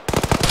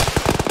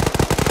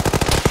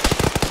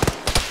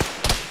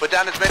 Put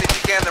down as many as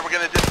you can, then we're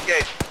going to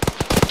disengage.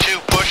 2,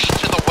 push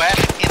to the west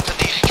into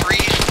these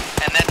trees,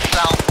 and then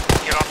south,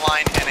 get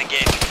online and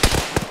engage.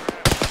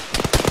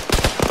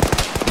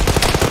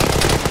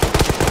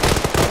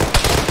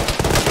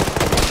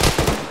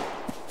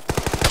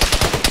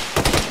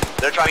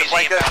 They're trying to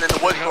flank us in the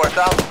woods to our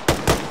south.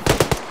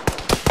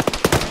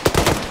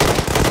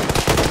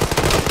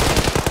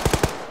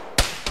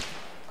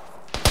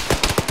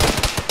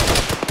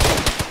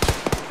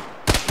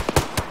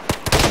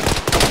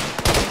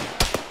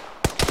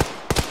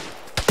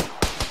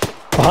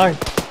 Behind.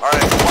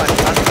 Alright, 1,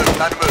 time to move,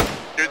 time to move.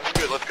 Dude's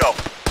good, let's go.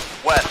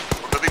 West,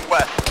 we're moving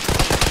west.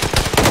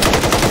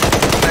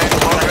 Stay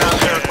low ground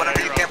there,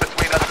 whatever you can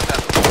between us and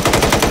them.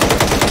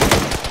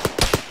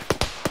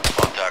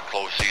 Contact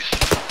close east.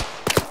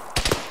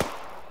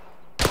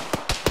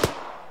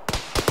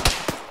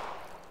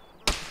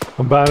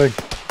 I'm batting.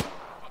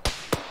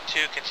 2,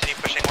 continue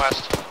pushing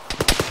west.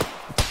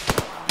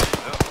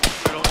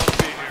 We don't want to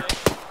be here.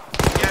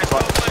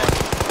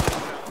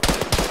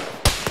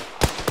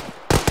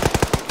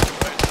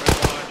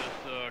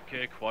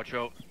 Cake, watch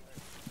out.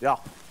 Yeah.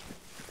 You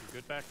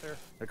good back there?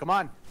 Hey, come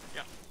on.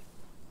 Yeah.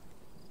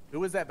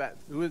 Who is that bat?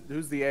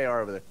 Who's the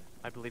AR over there?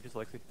 I believe it's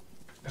Lexi.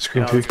 That's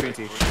green No, tea. it's green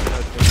tea.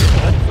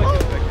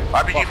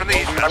 RPG from the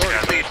east, RPG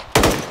from the east.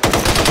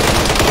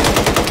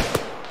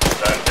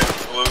 That hit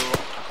blue.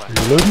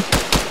 Reloading.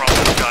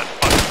 Process got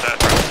fucking set.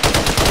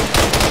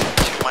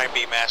 2 might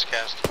be mass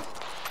cast.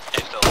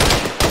 Stay still.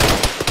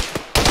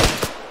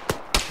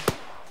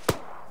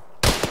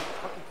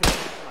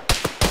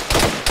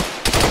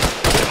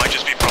 It might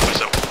just be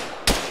Profiso.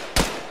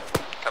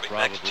 Copy,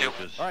 Probably back to 2.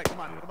 just. All right, come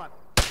on. Break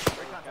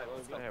contact.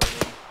 Let's go.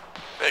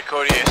 Bay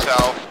Codier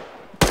south.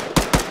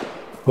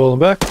 Pulling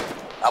back.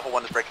 Alpha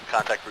 1 is breaking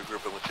contact,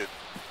 regrouping with 2.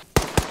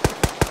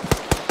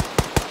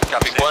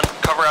 Copy 1,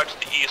 cover out to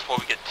the east while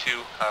we get 2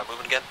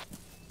 moving again.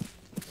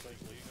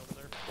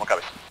 1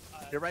 copy.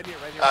 You're right here,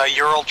 right here.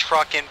 Ural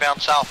truck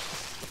inbound south.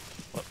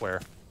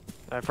 Where?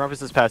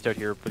 Prophet is passed out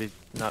here, but he's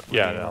not.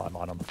 Yeah, no, I'm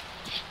on him.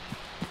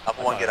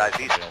 Alpha 1, get eyes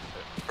east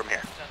from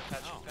here.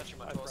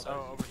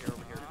 Oh, over here.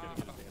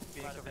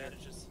 Phoenix over here.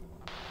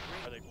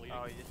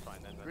 Oh, he's fine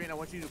then. Green, I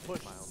want you to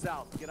push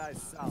south. Get eyes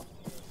south.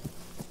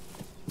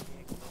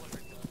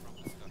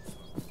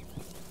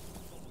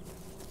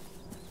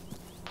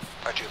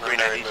 Green,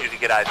 I need you to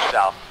get eyes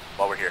south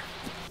while we're here.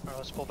 Alright,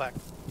 let's pull back.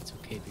 It's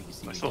okay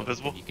because Am I still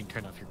invisible? you can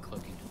turn off your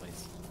cloaking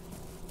device.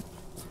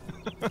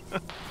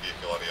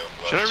 Vehicle audio.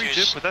 Should I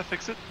re-dip? Would that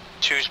fix it?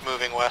 2's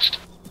moving west.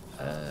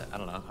 I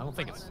don't know. I don't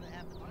think it's...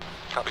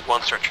 Copy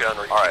 1, start trailing.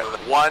 Alright,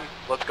 1,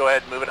 let's go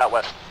ahead and move it out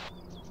west.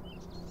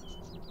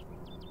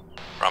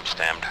 Rump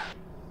stemmed.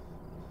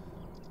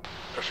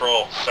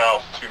 Patrol,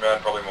 south, 2 men,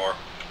 probably more.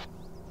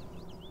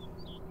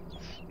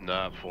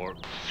 Not 4.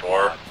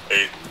 4,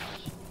 8.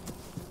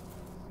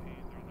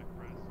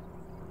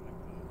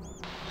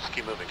 Just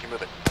keep moving, keep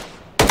moving.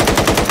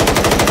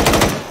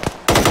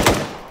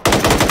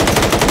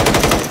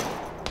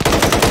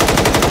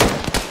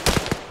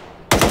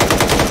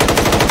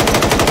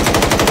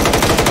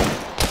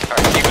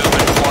 Alright, keep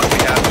moving. 1, we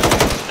have the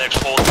next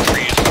hold the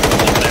trees.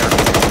 Hold there.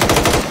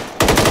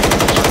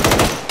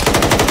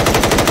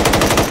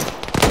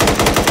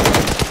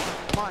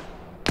 Come on.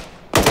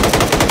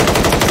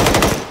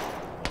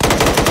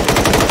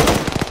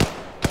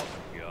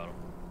 Got him.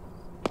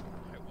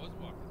 I was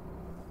walking.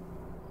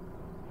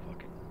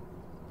 Fucking.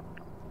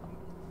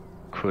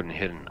 Couldn't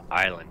hit an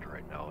island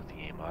right now with the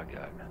aim I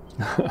got.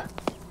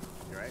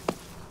 You right?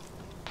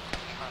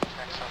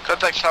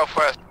 Contact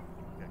southwest.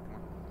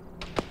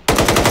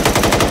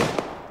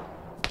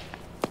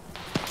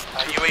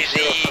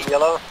 UAZ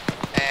Yellow.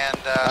 And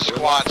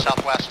squad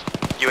southwest.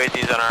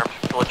 UAZ's unarmed.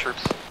 Bullet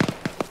troops.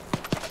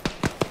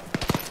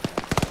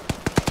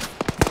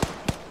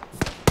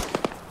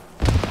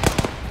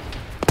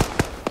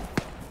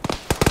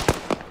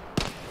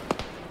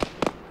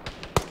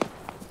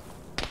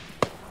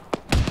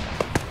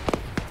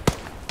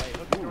 Hey,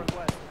 look at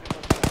northwest.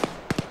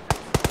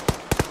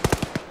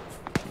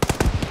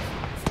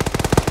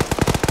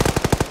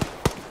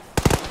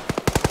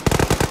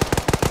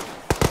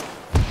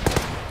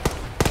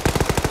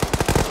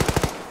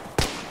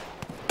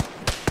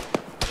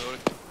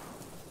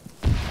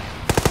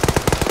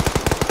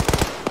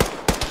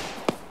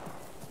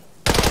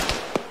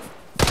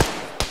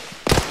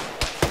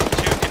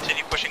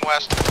 Continue pushing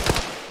west.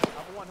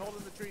 Alpha 1, hold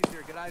in the trees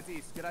here. Get eyes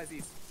east. Get eyes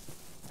east.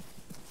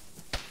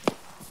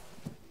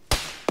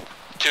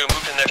 2, move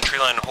to the next tree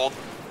line and hold.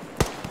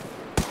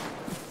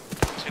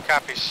 2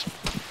 copies.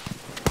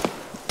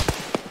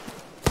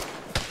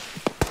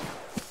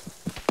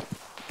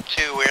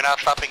 2, we are not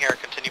stopping here.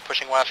 Continue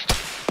pushing west.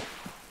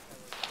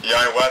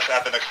 Yeah, west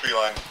at the next tree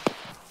line.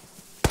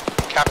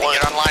 Copy,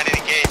 get online and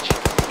engage.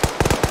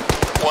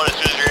 1, as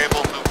soon as you're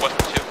able, move west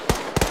to 2.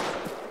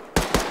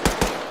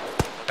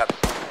 Copy.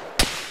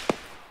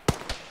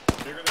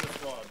 Bigger than the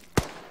squad.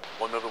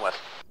 1 moving west.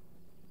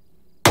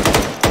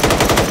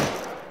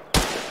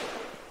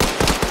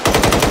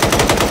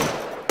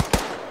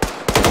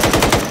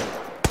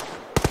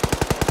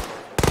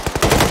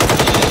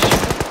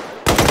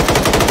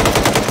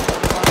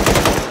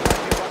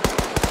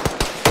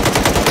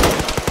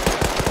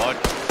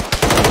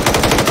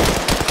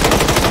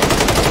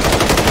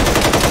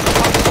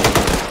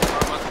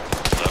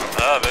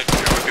 Have it.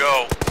 Here we go.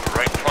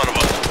 Right in front of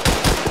us.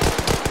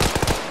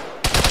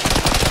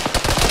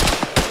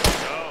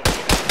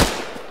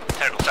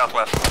 Tentacle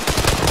southwest.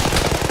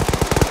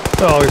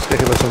 Oh, he's getting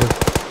hit by something.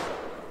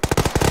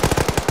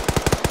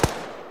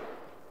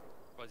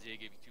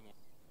 Gave you 2 more.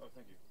 Oh,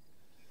 thank you.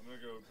 I'm gonna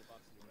go.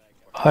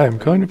 I am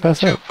going to pass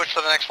 2, out. push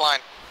to the next line.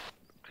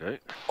 Okay.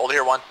 Hold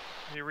here, 1.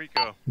 Hey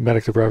Rico,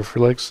 Medic the driver for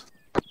legs.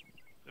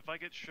 if I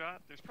get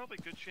shot, there's probably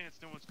a good chance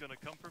no one's gonna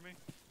come for me.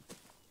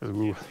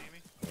 Ooh. See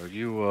me? Are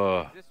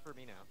you, This for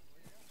me now.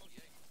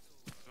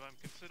 So I'm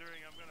considering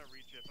I'm gonna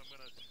re-chip. I'm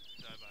gonna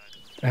die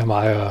behind. Am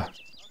I,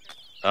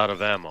 out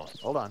of ammo?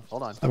 Hold on,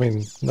 hold on. I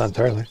mean, not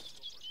entirely.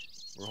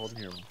 We're holding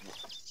here.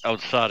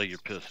 Outside of your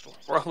pistol.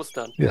 We're almost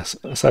done. Yes,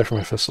 aside from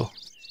my pistol.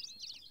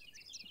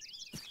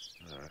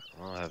 Alright,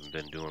 well, I haven't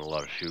been doing a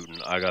lot of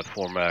shooting. I got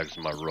 4 mags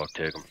in my ruck,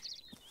 take them.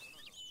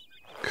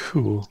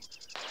 Cool.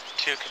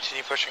 2,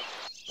 continue pushing.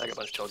 I got a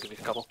bunch too, I'll give you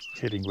a couple.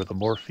 Hitting with a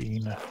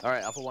morphine.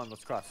 Alright, Alpha 1,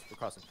 let's cross. We're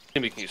crossing.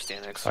 Maybe you can use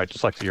Stanix. Alright,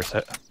 just like to your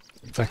set.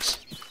 Thanks.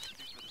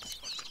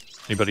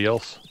 Anybody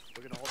else?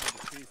 We're gonna hold in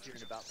the trees here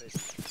in about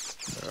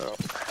face. Oh.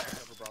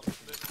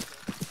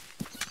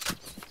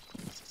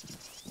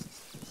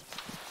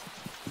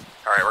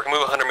 Alright, we're gonna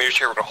move 100 meters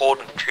here. We're gonna hold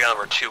in tree line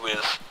where 2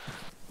 is.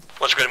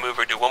 Once we're gonna move,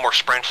 we're gonna do 1 more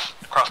sprint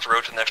across the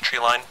road to the next tree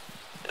line,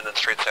 and then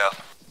straight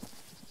south.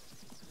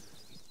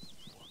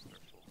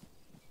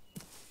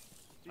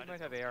 You might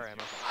have AR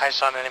ammo.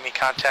 Eyes on enemy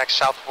contact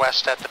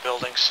southwest at the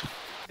buildings.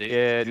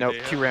 Yeah, no,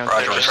 2 rounds.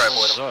 Roger, They're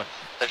just- just,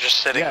 they're just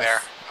sitting Yes.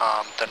 there.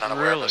 They're not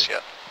aware of us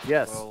yet.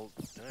 Yes. Well,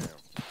 damn.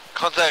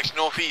 Contacts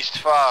northeast,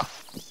 far.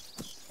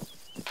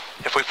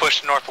 If we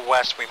push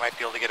northwest, we might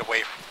be able to get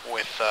away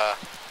with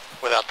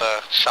without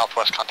the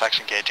southwest contacts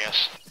engaging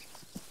us.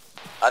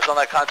 Eyes on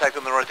that contact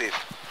in the northeast.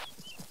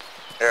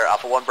 Here,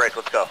 Alpha 1 break,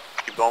 let's go.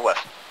 Keep going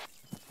west.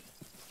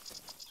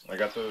 I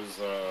got those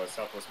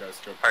southwest guys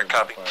scoped. Alright,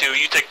 copy. 2,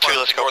 you take 2,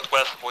 let's go Northwest.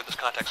 northwest, avoid this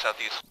contact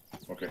southeast.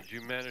 Okay. Did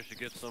you manage to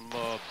get some,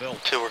 belt?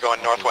 2, we're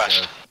going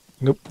northwest.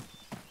 Nope.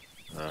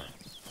 I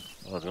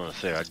was gonna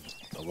say, I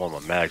want my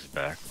mags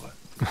back, but...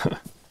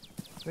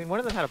 I mean, one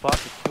of them had a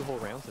box with 2 whole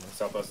rounds in it.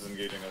 Southwest is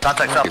engaging us.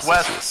 Contact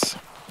southwest.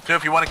 2,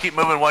 if you want to keep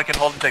moving, 1 can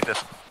hold and take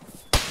this.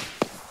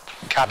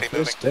 Copy,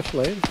 moving.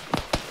 Definitely.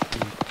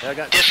 Yeah, I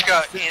got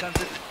Dishka in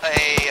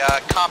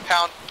a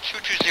compound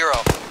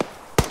 220.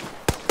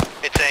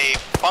 It's a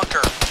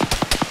bunker.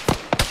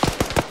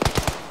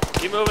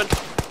 Keep moving.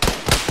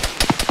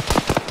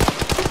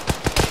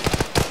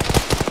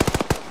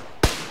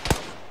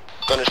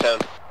 Gunner's down.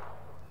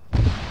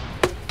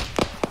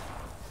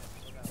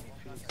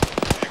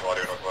 Eagle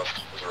audio northwest.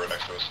 Is right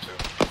next to us too.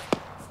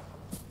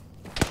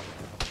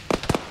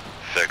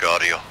 Thick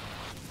audio.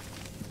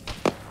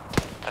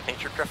 I think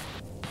troop truck.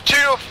 2!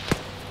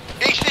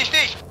 East, east,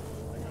 east!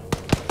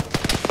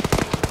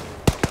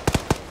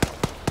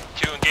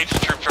 2, engage the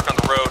troop truck on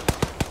the road.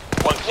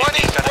 1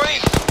 east, 1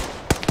 east!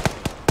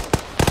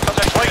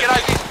 Contact, 1, get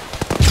eyes east!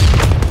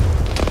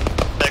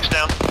 Next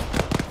down.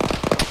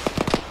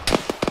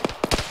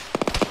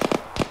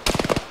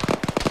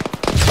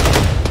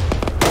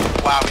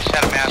 Wow, we just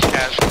had a mass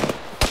cast.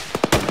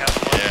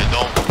 Yeah,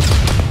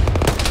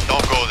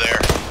 don't go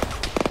there.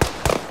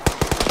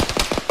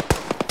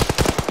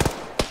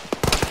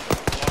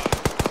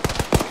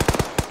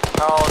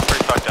 Oh, it's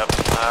pretty fucked up.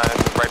 I'm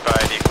right by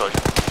the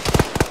explosion.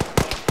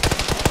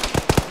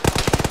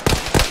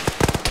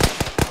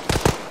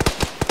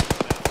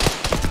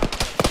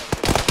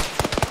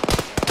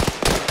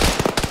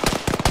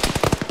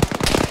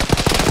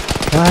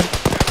 God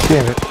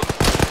damn it.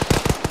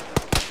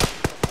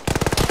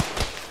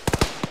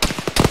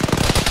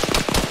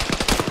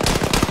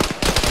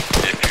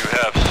 If you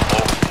have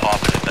smoke,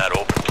 pop it in that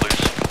open,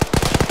 please.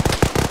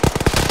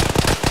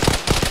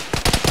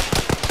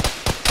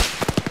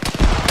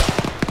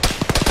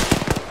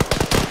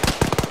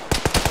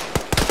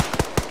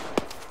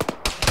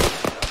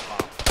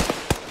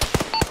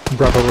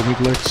 Bravo will need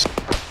legs.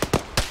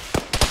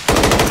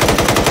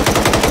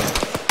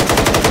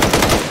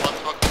 One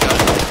smoke, we got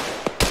it.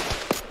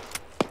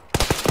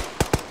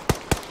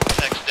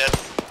 Next dead.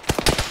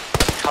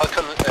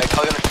 Calgon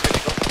is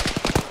critical.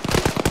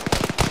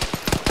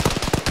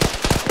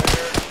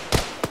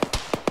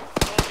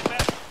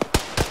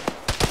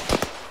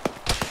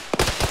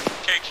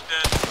 Cake's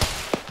dead.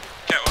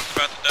 Catwalk's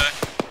about to die.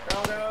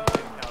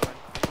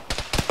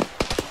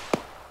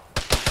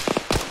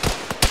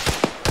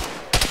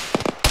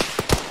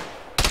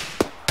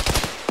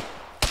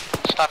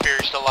 Stop here,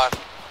 you're still alive.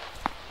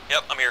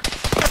 Yep, I'm here.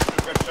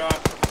 Good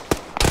shot.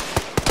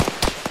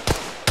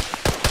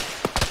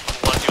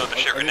 One deal with the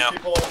shit right now.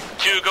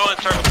 2, go and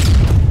start.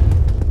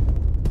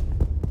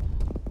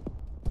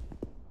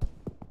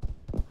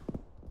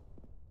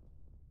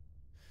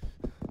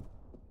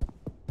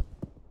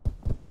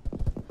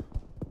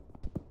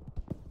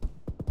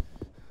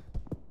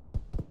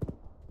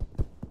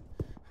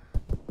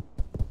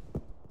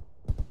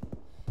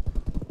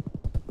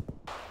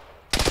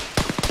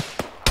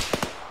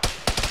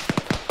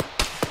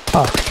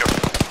 Ah,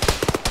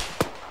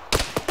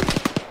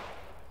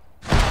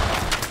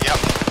 Yep,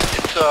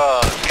 it's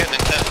getting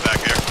intense back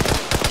here.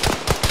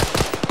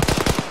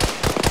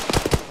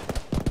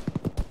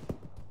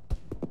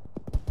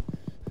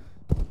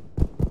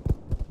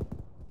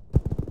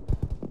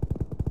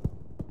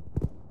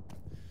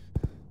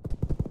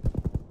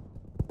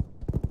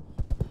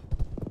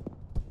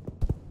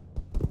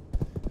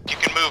 You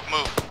can move.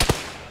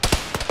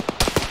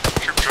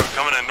 Troop truck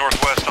coming in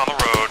northwest on the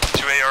road.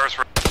 2 ARs.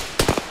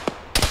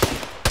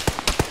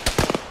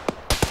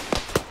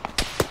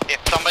 If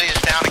somebody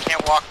is down and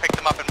can't walk, pick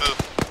them up and move.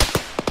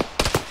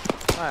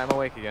 Alright, I'm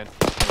awake again.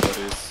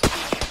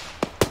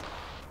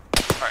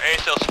 Our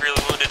ASL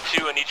severely wounded.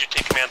 2, I need you to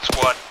take command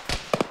squad.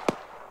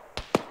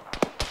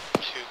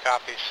 2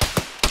 copies.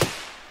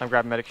 I'm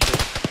grabbing medic shit.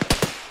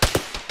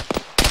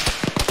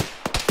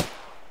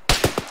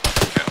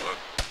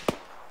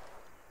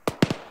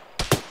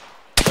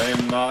 I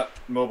am not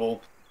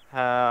mobile.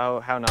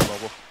 How not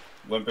mobile?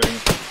 Limping.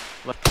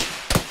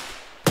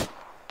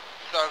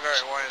 So very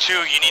 2,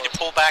 you need to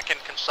pull back and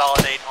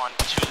consolidate on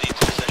 2 leads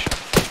position.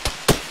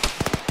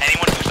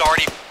 Anyone who's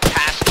already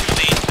past 2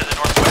 leads to the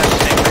northwest,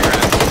 stay where you're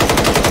at.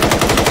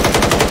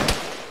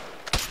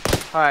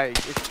 Alright,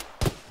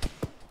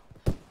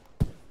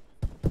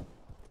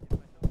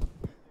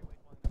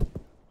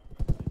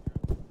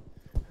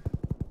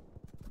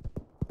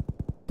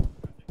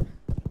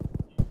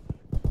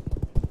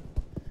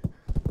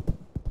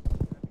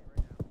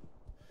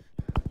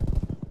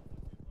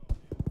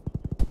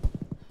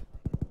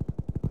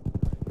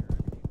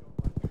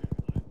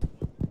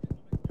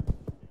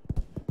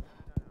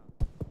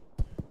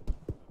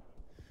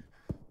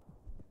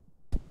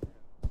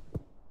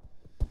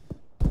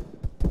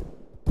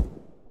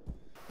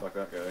 Fuck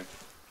that guy.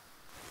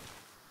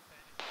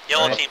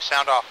 Yellow team,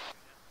 sound off.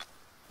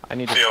 I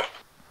need to. See ya.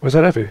 was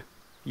that Effie?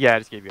 Yeah, I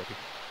just gave you a piece.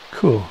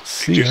 Cool.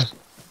 See ya.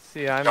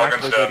 See, I'm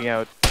Calgon's actively down. bleeding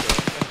out.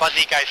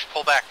 Fuzzy guys,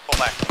 pull back, pull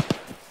back.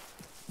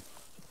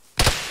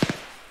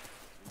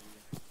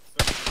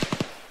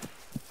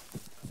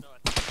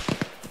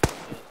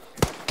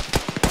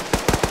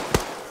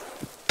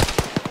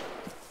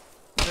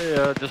 Hey,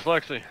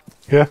 dslyecxi.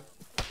 Yeah.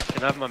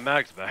 Can I have my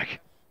mags back?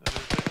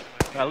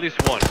 At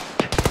least one.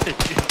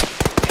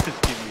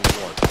 Just give me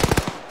one.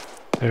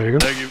 There you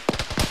go. Thank you.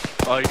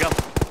 Oh, you got.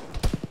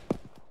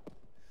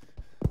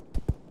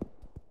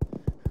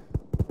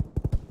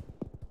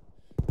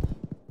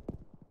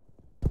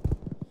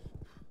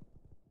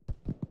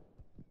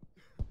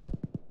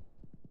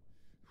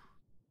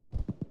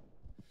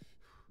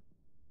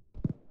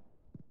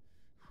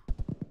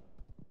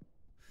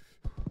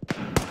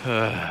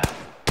 Alright.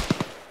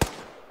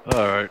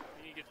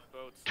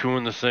 2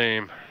 in the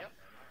same.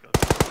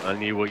 I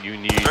need what you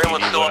need. Is You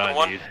everyone need still what on the I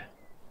one? need.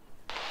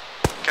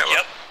 Okay,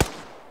 Yep.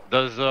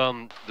 Does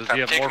he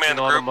have take morphine command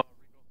of on the him? group.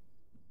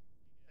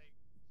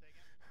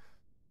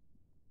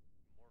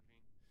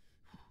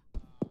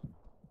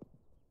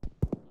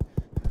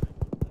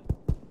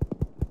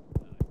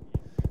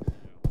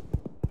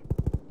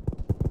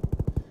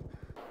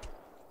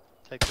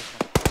 Take this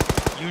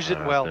one. Use it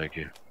well. Thank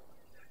you.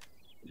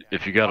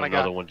 If you got What I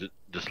another got? one,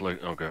 just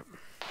like okay.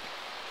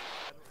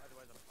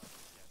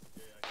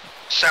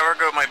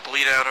 Sourgoat might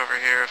bleed out over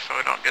here if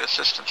I don't get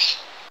assistance.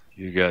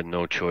 You got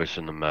no choice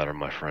in the matter,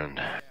 my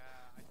friend.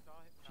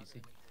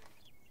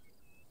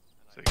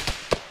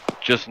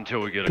 Just until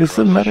we get Is across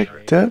the the medic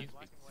street. dead?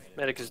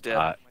 Medic is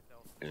dead.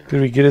 Yeah.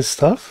 Did we get his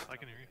stuff? I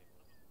can hear you.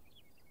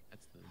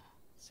 That's the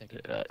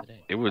second time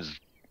today. It was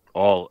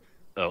all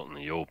out in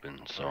the open,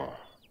 so.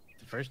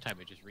 The first time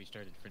it just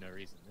restarted for no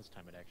reason. This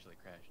time it actually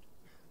crashed.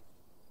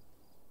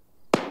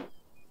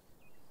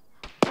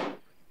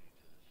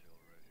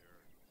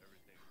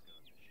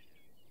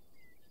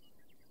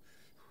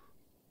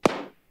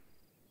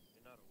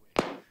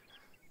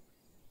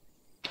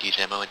 Use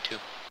ammo in 2.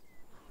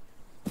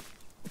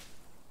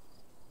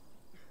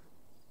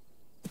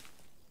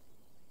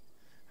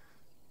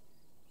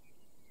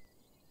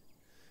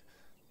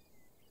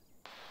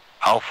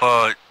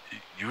 Alpha,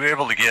 you were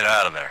able to get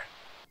out of there.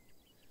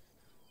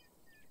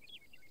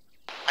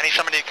 I need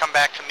somebody to come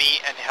back to me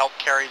and help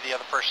carry the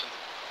other person.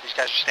 These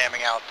guys are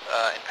stamming out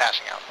and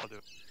passing out. I'll do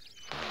it.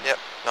 Yep,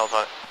 Null's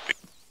on it.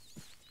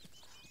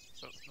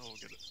 So, no, we'll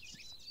get it.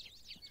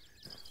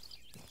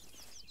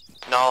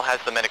 Null has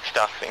the medic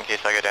stuff in case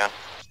I go down.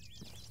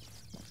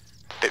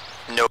 But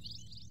no.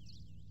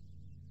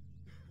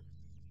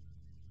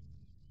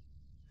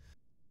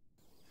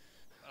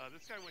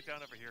 This guy went down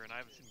over here, and I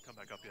haven't seen him come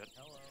back up yet.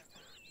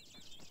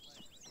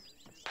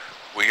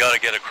 We gotta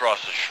get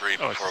across the street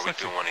Oh, before we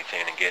it's do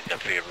anything and get in a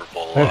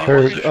favorable I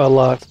heard position. a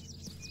lot.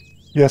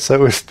 Yes, that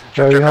was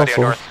very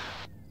helpful.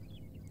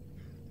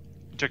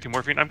 Injecting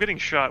morphine. I'm getting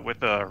shot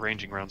with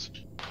ranging rounds.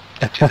 To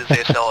the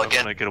ZSL I'm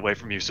again. gonna get away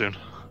from you soon.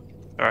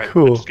 Alright,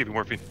 Cool. just keep you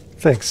morphine.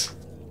 Thanks.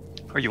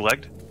 Are you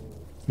legged?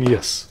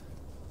 Yes.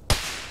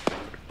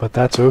 But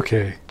that's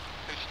okay.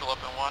 Who's still up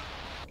in 1?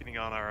 Getting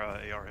on our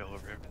AR hill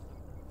over here.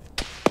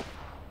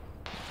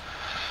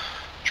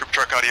 Troop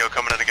truck audio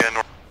coming in again.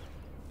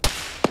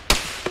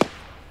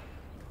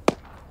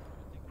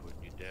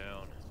 Putting you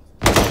down.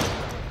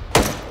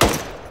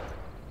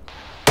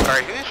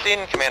 Alright, who's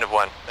in command of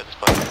 1 at this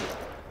point?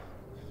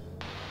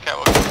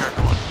 Catwalk to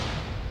character 1.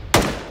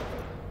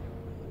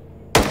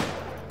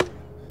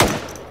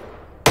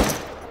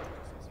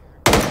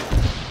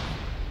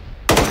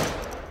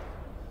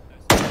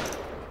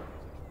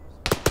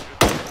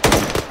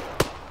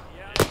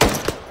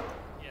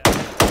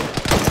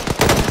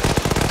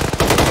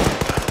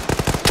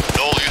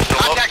 Noel, you still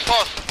up? Contact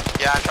close!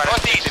 Yeah, I'm trying to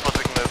see people so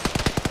we can move.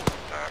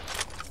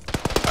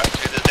 Alright,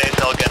 to the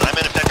ZSL again. I'm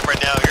ineffective right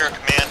now. You're in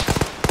command.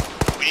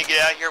 We need to get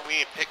out of here. We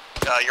need to pick.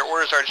 Your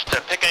orders are just to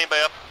pick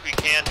anybody up we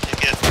can and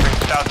get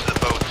south to the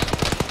boats.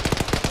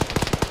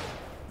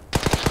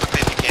 As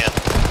quickly as you can.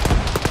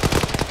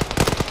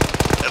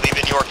 I leave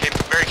in your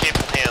very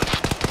capable hands.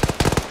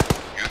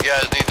 You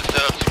guys need to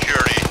set up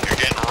security. You're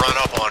getting run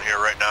up on here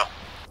right now.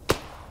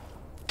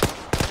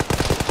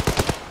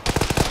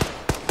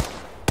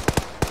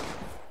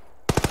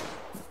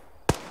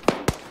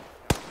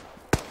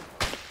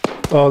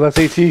 Oh, that's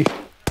AT.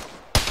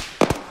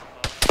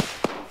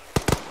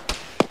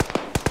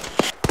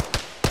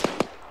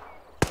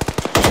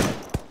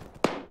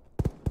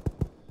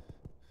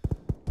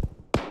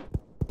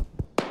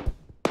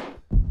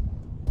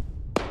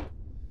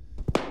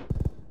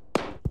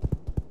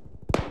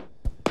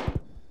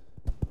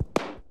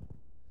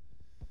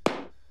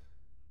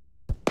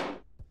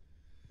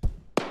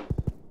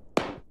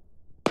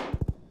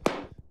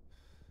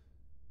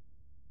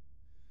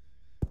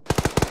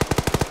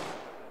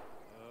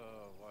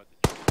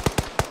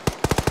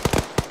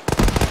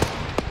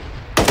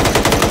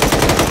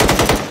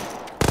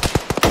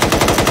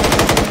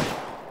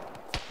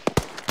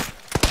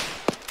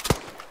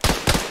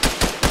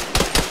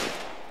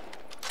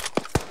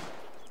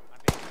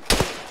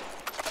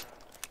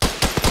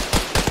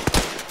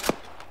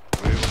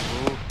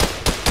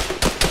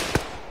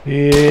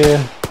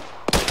 Yeah.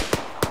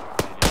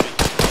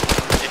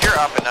 If you're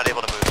up and not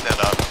able to move,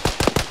 stand up.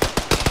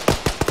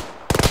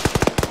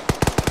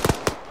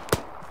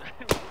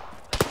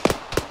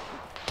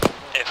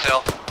 Hey,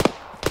 Phil.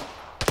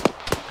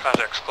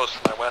 Contact's close to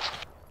my west.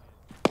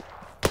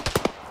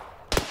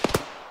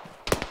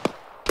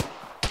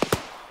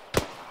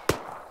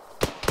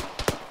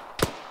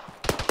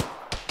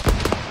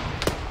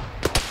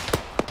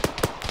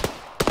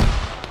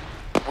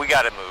 We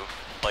gotta move.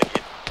 Like,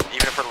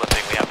 even if we're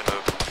lifting, we have to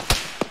move.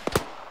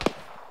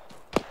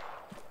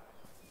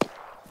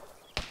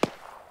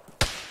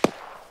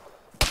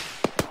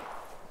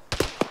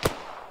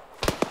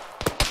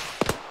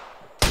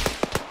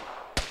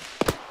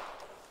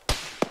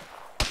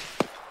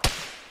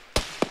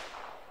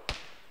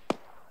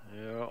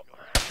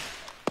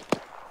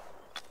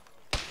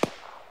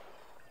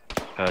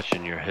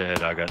 Patching your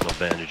head. I got no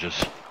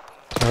bandages.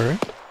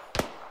 Alright.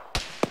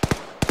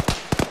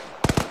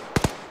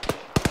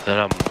 Then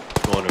I'm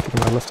going to.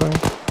 My left arm.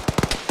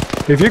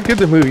 If you're good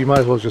to move, you might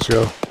as well just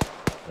go.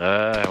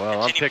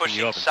 Well, I'm Continue picking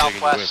you up pushing and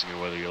taking you with southwest. me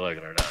whether you like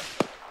it or not.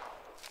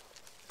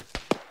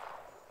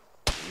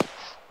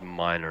 It's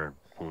minor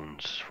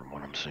wounds from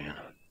what I'm seeing.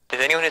 Is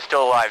anyone who's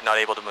still alive not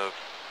able to move?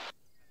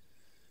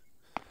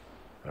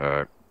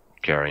 Alright,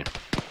 carrying.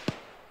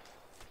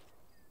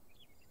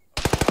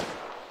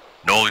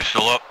 Noel, you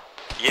still up?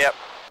 Yep.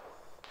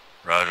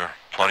 Roger.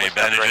 Plenty of Almost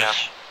done bandages? right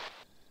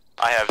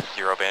now. I have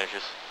 0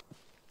 bandages.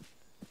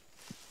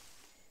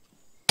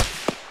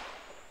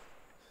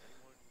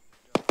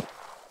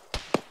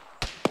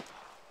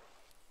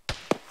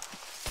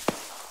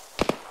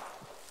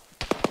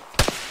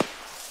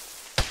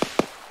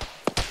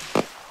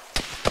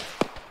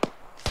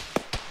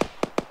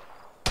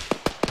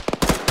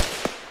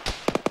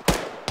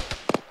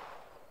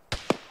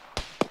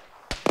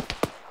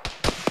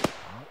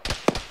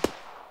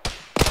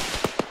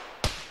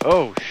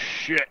 Oh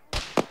shit!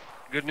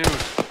 Good news.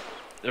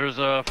 There's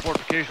a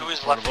fortification in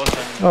front of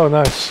us. Oh,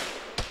 nice.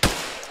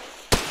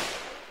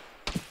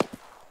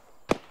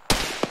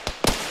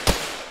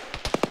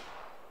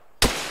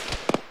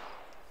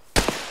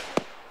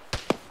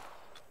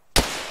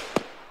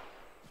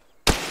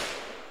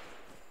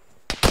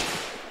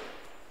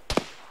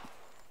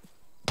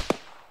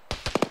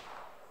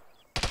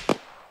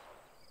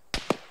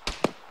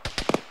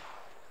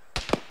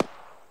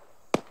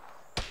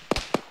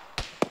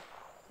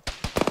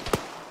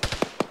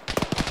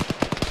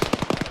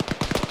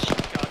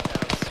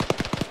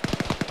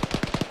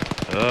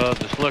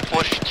 Dyslexi.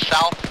 Push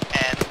south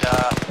and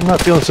I'm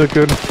not feeling so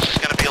good. this is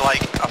gonna be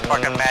like a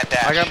fucking mad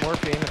dash. I got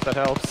morphine if that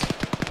helps.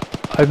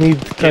 I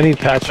need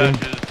patching.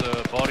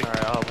 Body.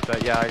 Alright, I'll help with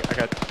that. Yeah, I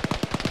got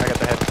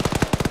the head.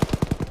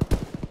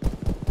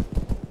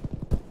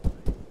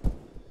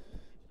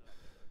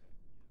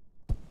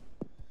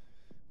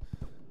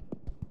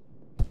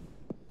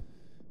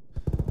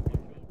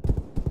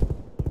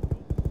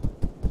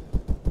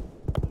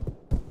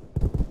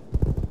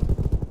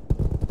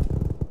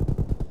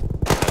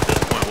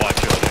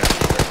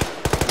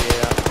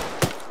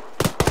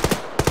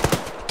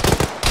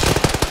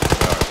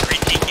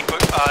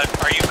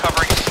 Are you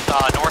covering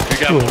north? You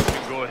got one, you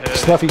can go ahead.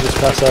 Snuffy just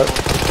passed out.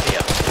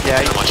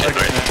 Yeah, How much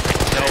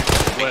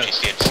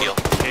West. seal.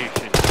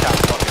 Fortification.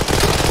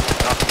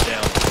 Knock him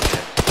down.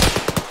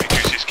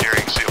 BQC's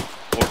carrying seal.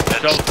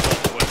 Southwest. Down.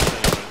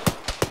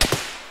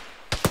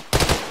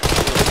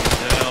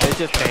 It's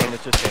just pain,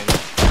 it's just pain.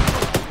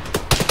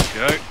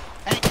 Okay.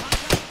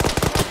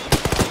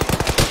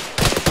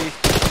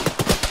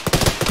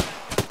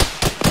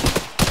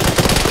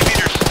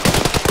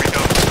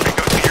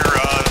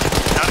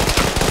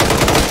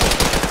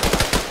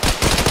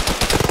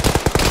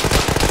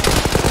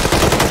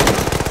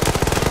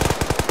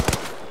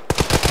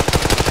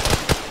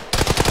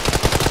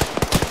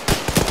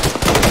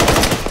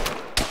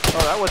 Oh,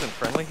 that wasn't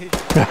friendly.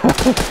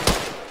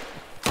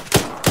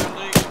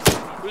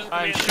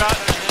 I'm shot.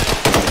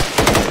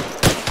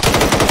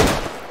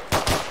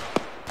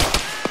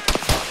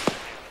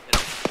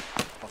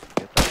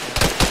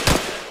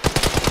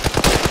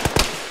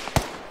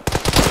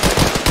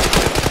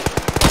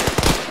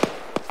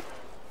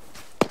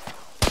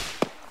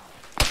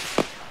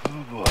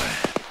 Oh boy.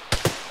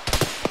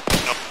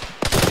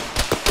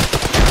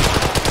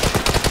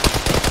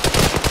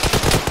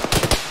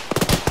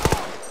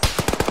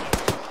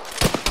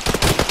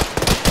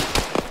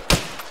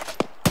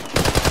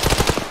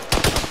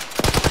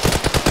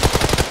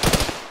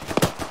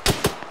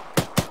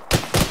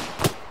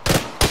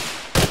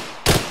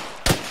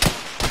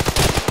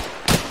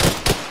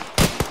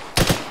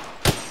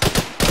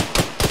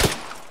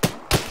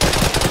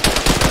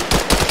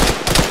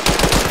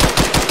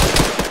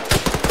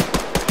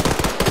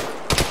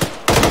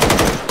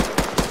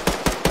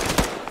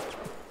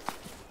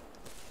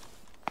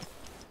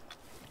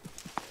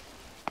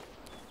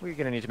 We're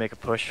gonna need to make a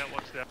push.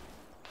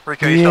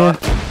 Rico, you still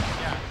up? Yeah,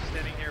 I'm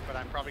standing here, but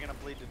I'm probably gonna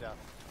bleed to death.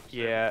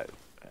 Yeah.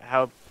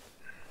 How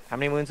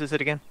many wounds is it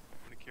again?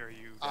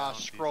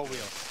 Scroll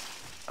wheel.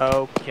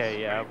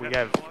 Okay, yeah, we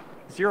have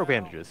 0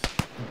 bandages.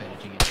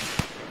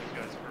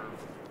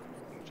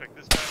 Check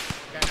this guy.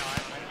 Okay, no,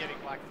 I'm getting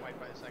black and white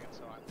by the second,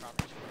 so I'm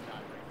probably just gonna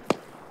die right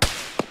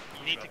now.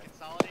 You need to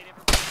consolidate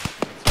everybody.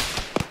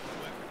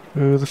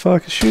 Who the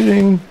fuck is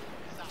shooting?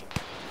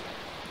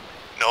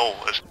 No,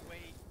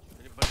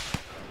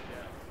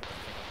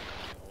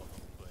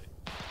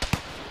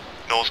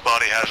 Noel's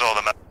body has all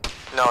the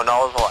No,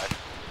 Null is alive.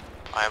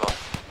 I am alive.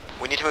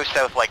 We need to move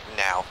south, like,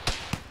 now.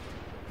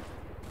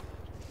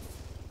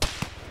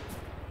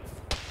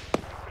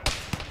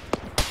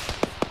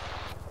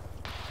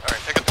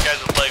 Alright, pick up the guys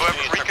with legs. We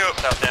need to Rico, move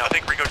south now. I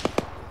think Rico...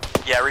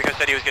 Yeah, Rico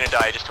said he was gonna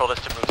die. He just told us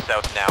to move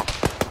south now.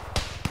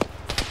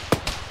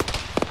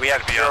 We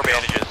have 0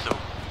 bandages, so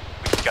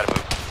we just gotta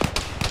move.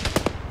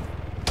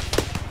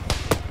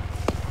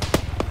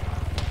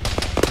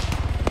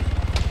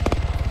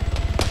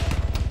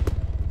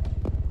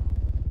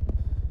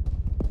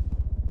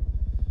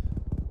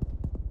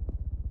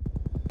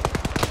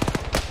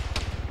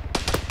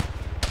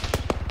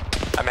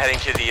 heading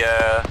to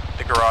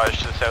the garage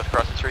to the south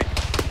across the street.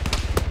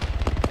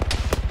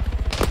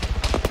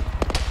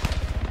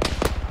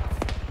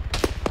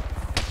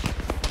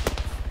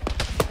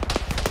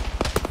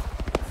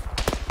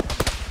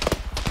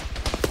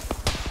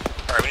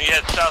 Alright, we need to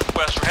head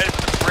southwest. We're headed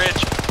for the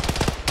bridge.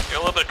 Got a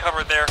little bit of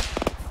cover there.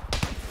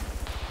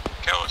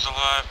 Kelly's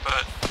alive,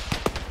 but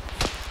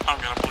I'm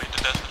gonna bleed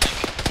to death, I think.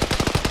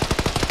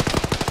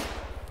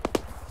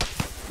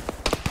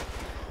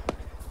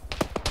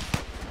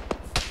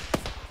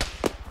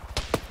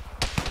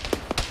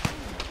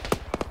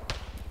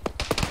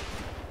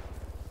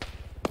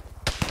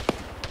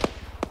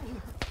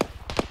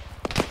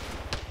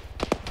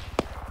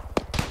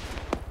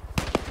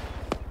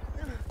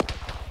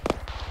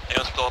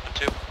 Anyone's still open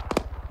too?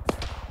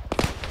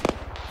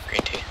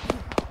 Green tea.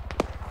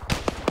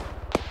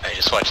 I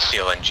just watched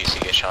Seal and GC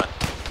get shot.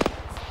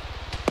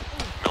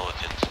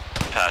 Militants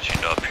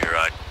patching up here.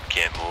 I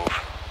can't move.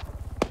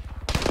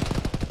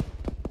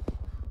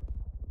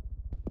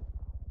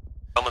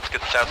 Let's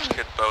get south to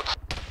get boats.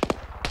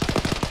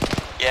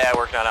 Yeah,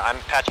 working on it. I'm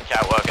patching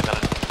catwalk and then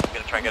I'm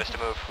gonna try and get us to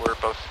move. We're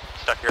both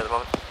stuck here at the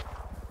moment.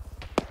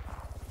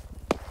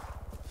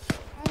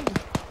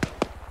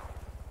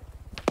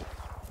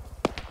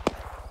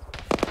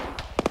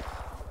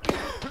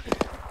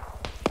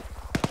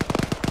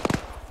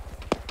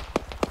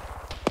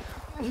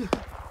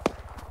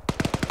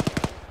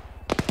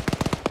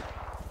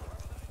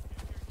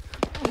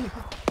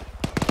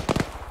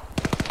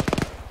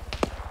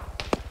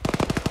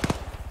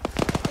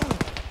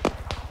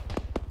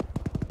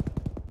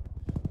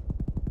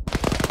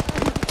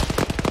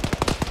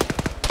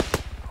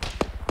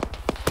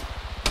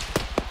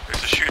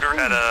 There's a shooter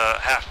at a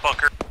half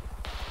bunker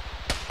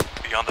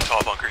beyond the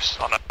tall bunkers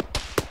on a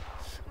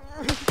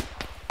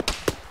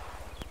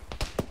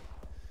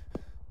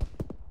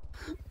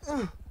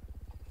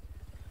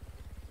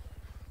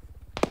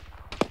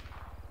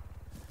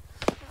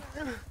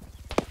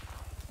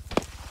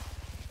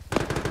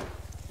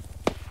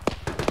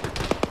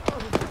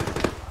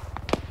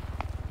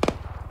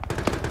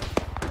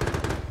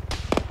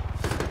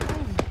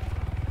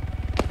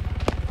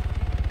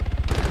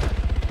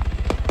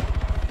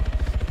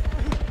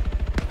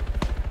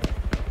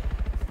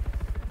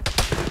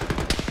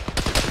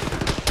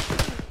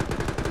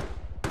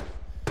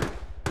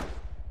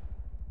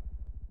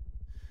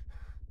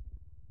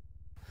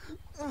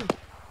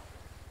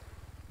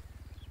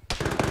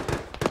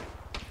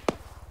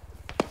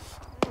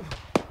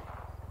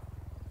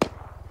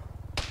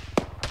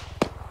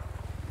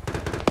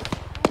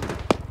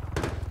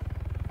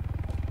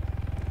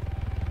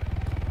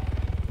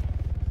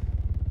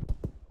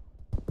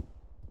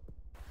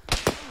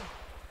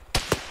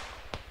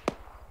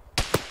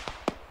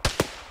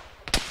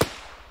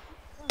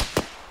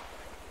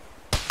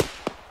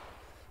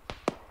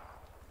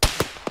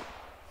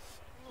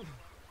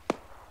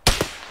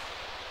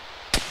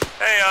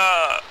Hey,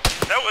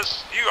 that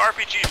was you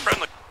RPG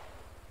friendly.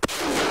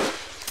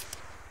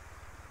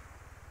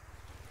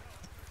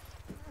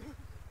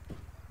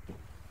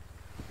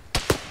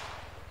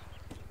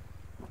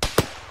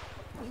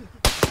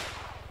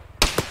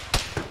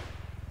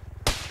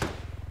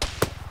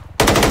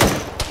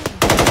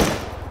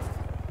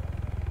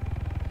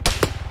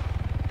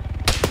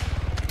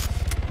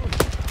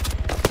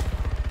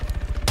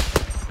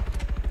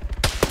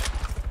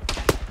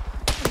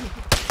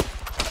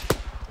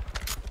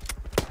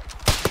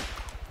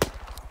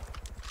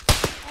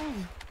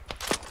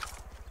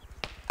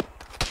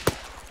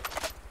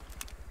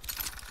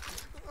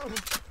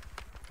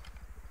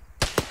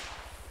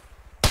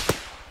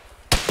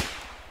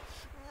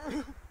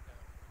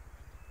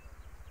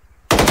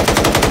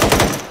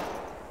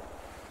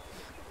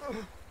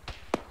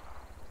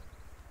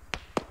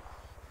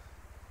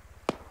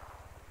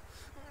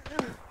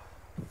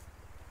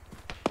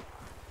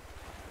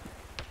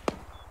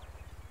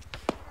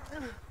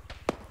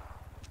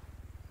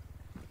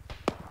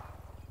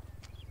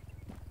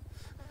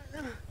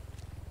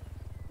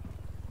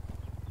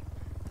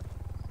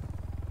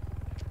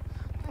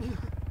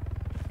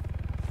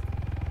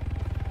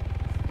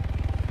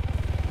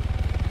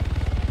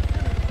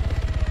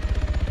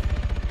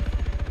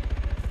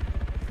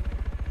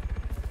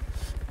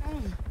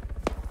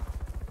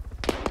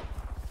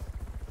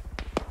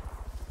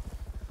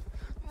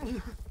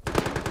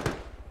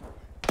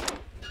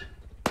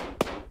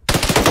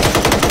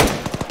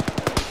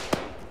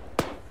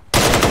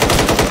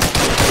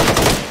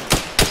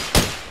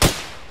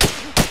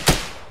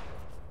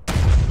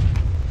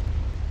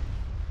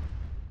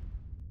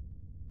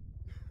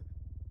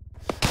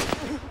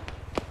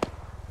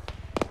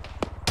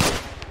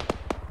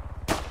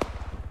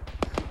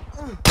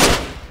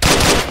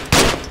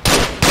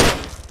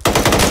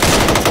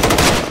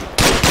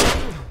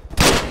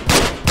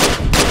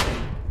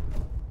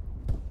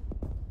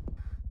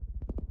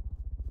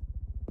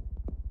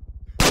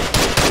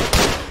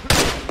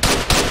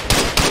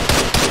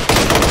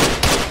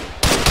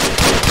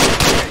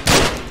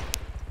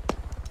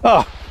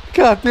 Oh,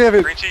 god damn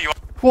it!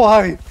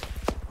 Why?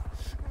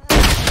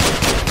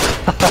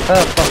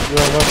 Fuck you,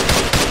 Arma.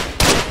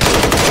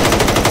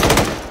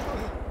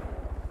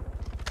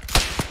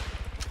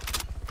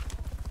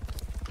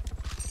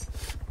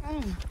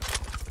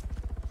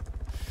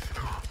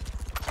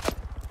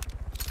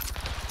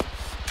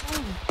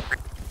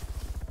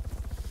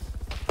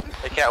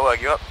 Hey,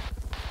 Catwag, you up?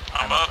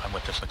 I'm up. I'm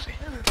with dslyecxi.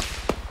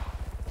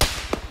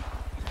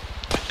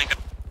 I think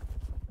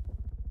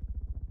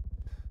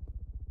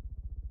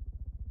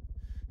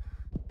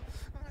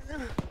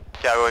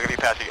Catwag, if you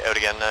pass it out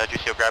again,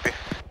 GC will grab you.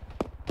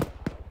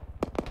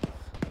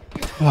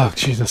 Oh,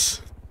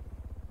 Jesus.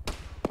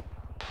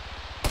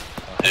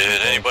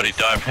 Did anybody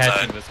die from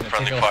Patching that was gonna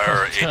friendly take a fire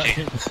or long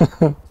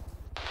time.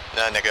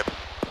 AT? Negative.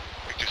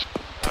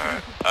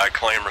 Alright, I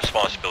claim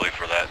responsibility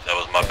for that. That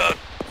was my bad.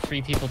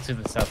 3 people to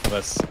the south of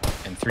us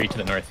and 3 to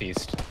the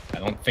northeast. I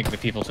don't think the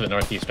people to the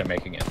northeast are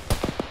making it.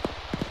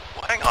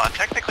 Well, hang on,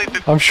 technically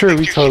the... I'm sure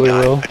we totally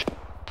will.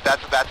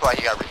 That's why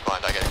you gotta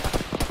respond, I get it.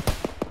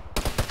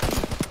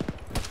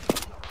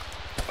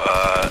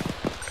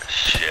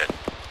 Shit.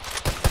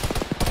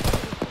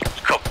 There's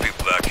a couple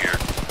people back here.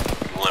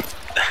 Limp.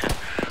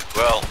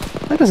 Well...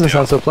 That doesn't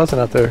sound so pleasant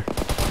out there.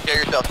 Get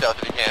yourself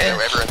south if you can,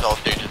 everyone's all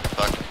stages.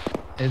 Fuck.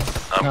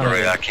 It's I'm not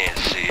great, a- I can't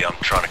see. I'm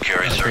trying to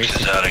carry not a great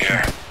searches out of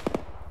here.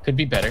 Could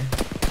be better.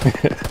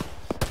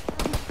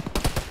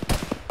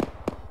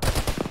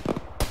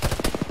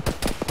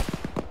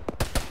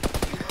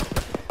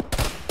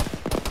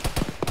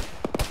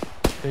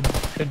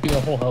 Could be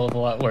a whole hell of a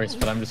lot worse,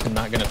 but I'm just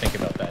not gonna think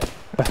about that.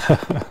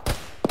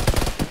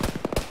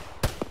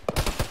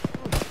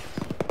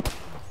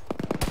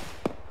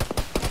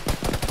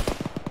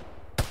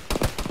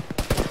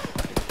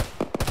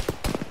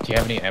 Do you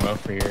have any ammo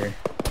for your...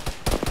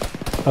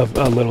 A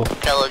little.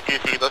 Catwag,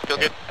 GC, let's go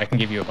get... I can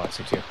give you a box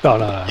or 2. No,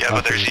 no, no. Yeah,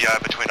 but there's EI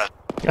between us.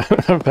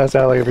 I'm pass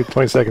out like every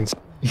 20 seconds.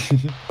 Right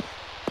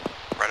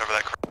over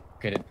that...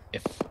 Good,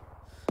 if...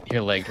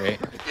 You're legged, right?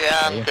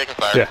 Yeah, Are I'm you? taking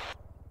fire. Yeah.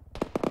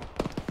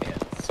 Yeah,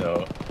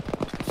 so...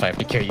 If I have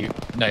to carry you,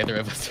 neither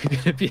of us are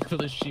gonna be able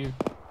to shoot.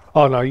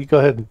 Oh, no, you go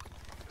ahead.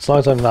 As long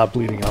as I'm not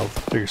bleeding, I'll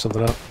figure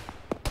something out.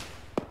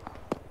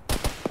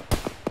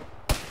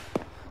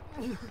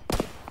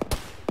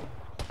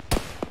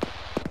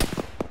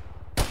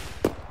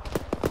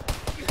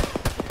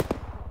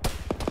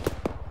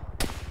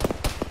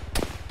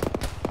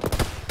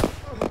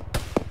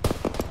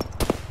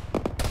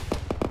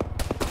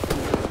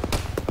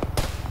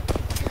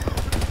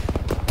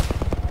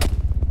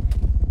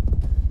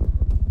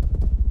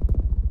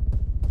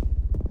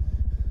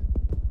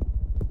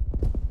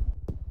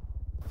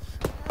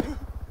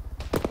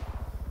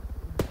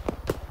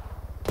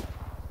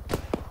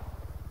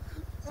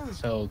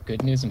 So,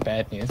 good news and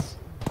bad news.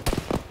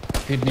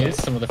 Good news,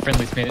 some of the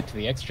friendlies made it to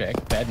the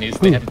extract. Bad news,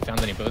 they haven't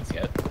found any boats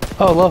yet.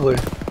 Oh, lovely.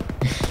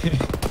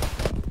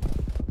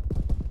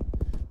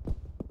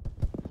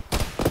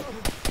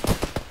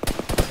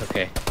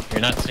 Okay,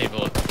 you're not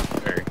stable,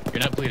 or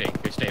you're not bleeding,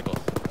 you're stable.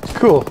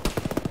 Cool.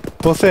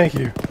 Well, thank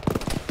you.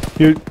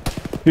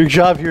 Your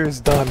job here is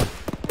done.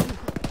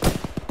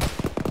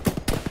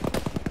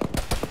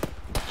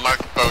 Mark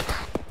boat.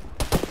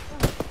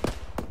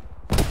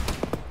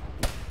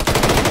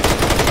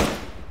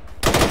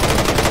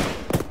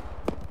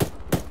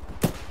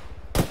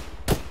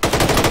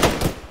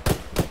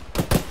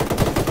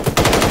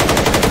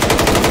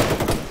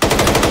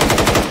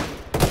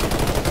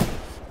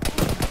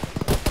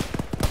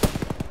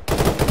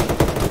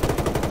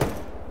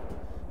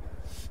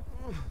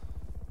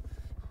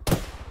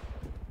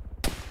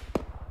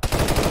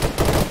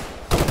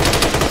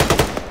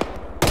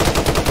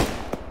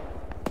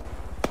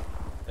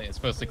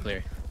 It's mostly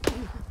clear.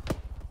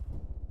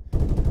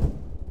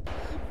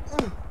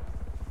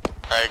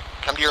 Alright,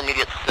 come to your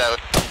immediate south.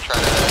 I'm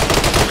trying to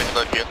bring the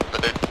boat to you,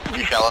 but they're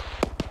too shallow.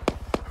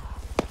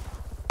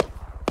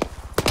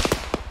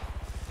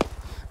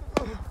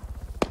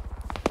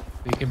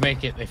 We can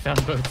make it, they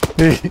found boats.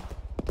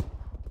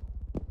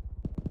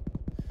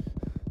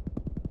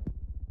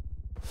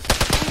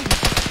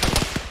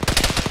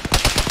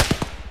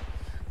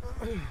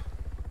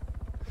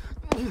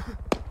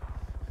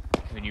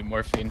 Giving you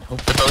morphine,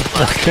 hope The boat's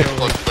not going to get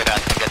close to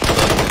that to get to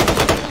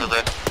the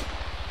lid.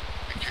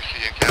 Think you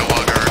see a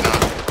catwalk or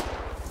not?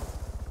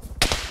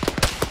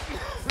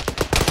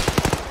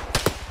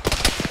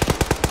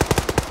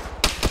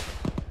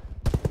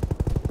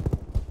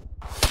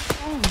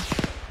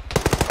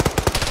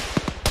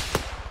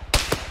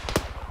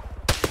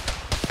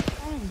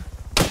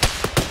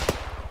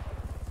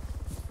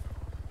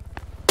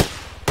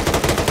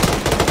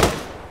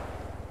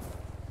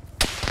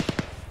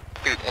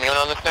 Dude, anyone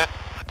on this net?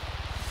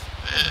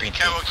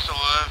 Catwalk's still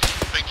alive.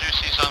 Big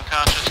Juicy's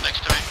unconscious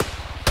next to me.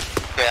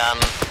 Yeah,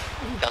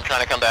 I'm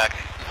trying to come back.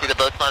 You see the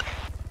boat mark?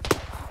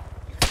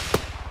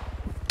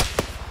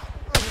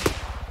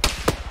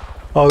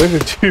 Oh, there's a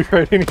dude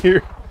right in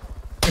here.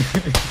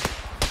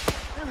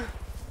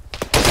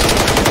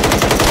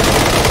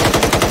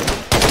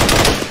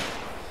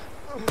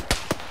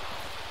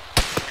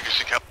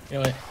 You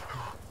know what?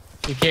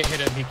 He can't hit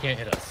him, he can't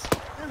hit us.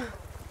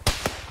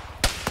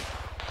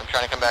 I'm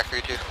trying to come back for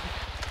you too.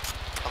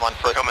 I'm on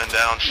foot. Coming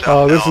down south.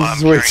 Oh, this now.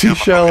 is way too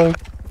shallow.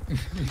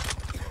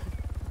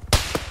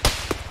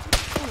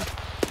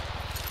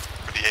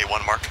 For the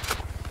A1 mark.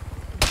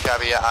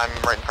 Gabby, yeah, I'm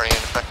right in front of you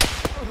in a second.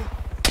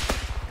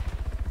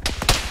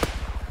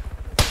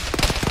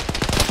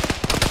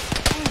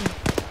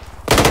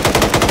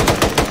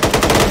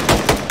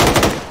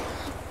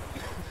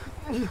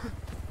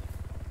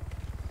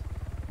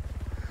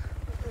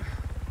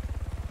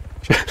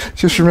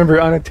 Just remember,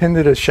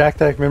 unattended, a Shack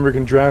Tack member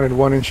can drown in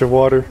 1 inch of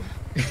water.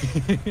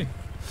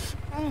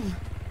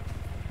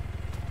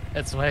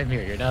 That's why I'm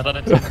here. You're not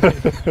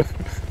unattended.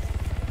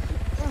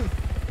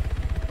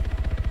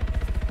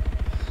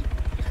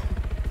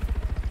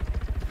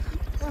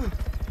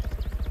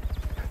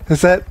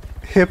 Is that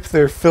Hip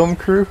their film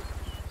crew?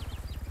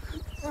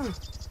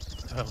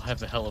 I'll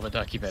have a hell of a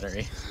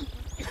documentary.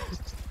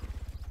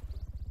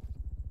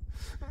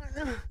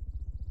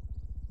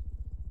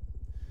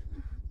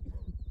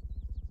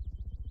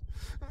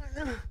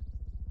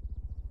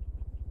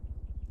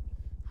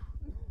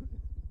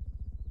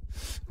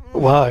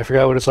 Wow, I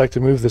forgot what it's like to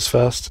move this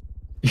fast.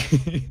 I'm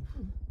here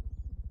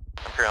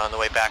on the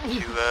way back to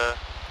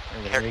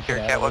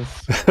Catwalk.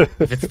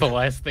 If it's the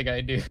last thing I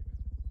do.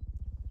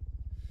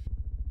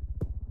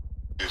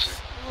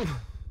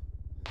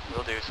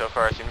 Will do so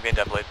far. Seem to be in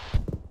deployed.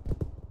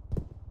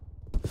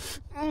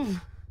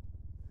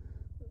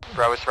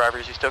 Bravo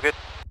survivors, you still good?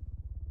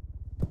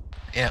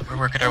 Yeah, we're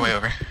working our way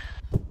over.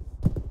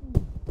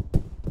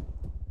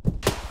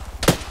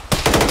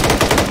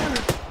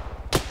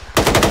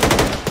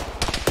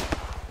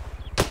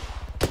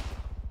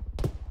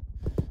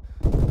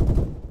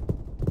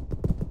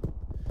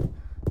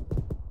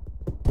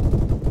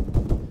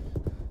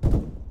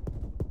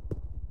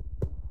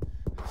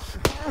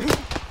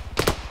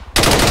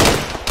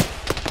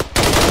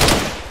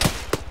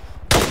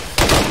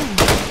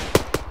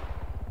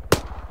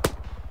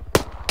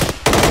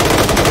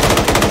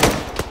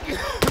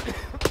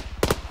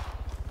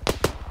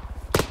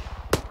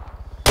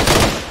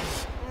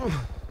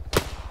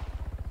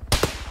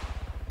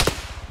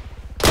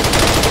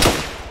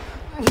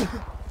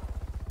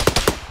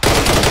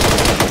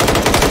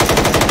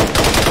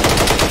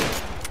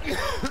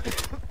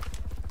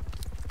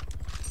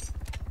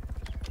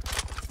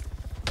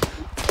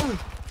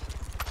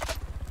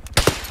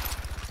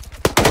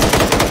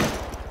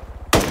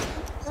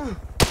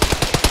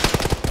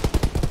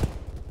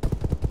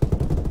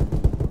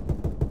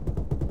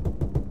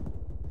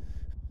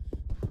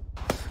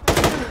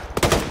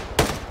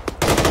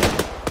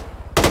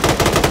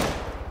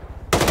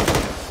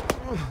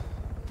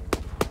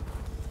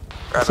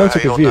 Sounds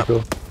like a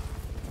vehicle.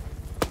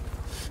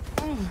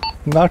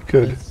 Not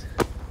good.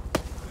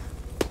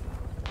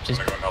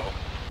 Just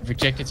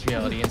reject its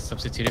reality and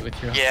substitute it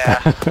with your own.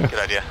 Yeah, good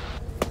idea.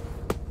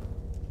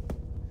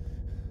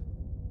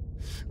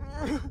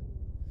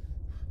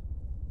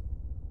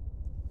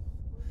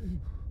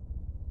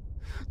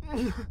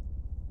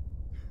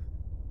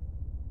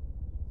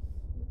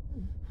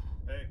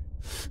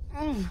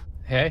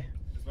 Hey.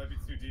 This might be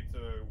too deep to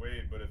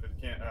wade, but if it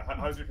can't,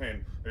 how's your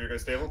pain? Are you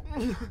guys stable?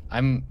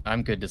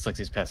 I'm good.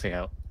 Dyslexia's passing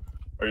out.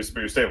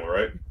 You're stable,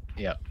 right?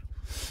 Yeah.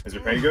 Is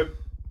your pain good?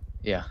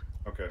 Yeah.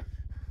 Okay.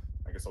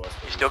 I guess I'll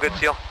ask. You still good,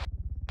 Seal?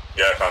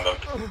 Yeah, I found them.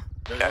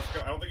 Okay. I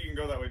don't think you can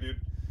go that way, dude.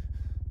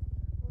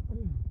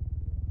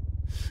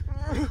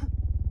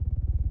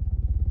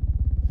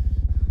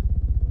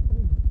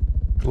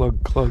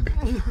 Glug, glug.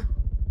 I'm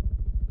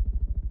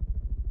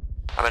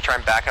gonna try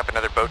and back up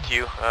another boat to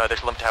you.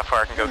 There's a limit to how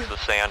far I can go to the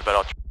sand, but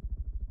I'll...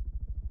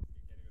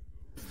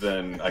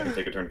 Then I can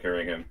take a turn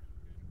carrying him.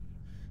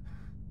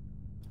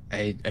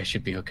 I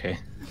should be okay.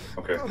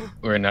 Okay.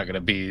 We're not gonna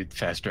be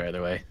faster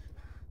either way.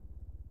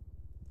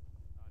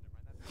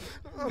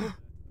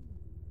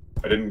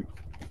 I didn't...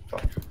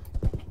 Fuck.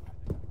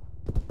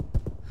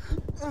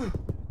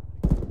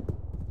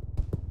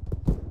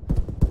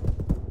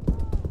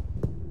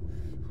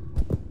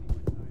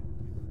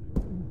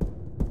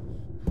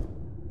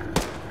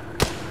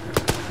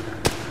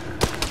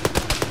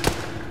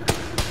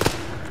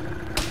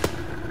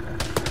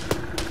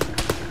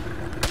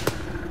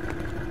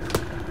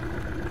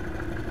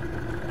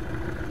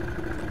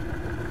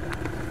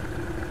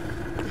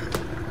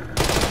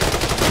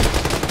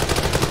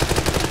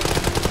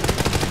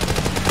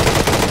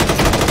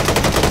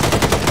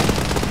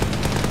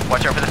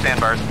 Watch out for the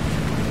sandbars.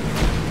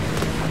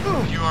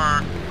 You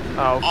are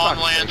on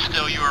land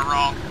still, you are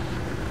wrong.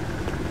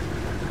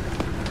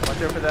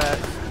 Watch out for that.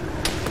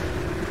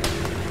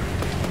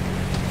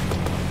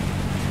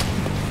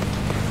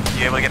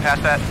 You able to get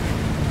past that?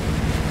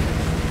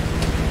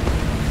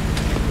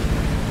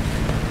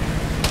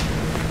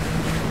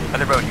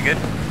 Other boat, you good?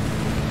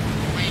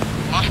 We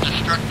must have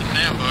struck the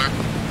sandbar.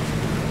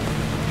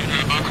 The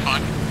boat's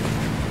fine.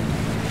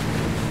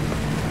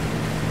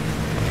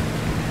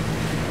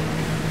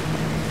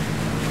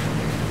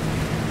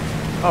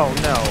 Oh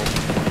no.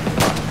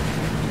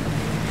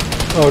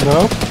 Oh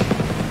no?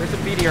 There's a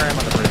BDRM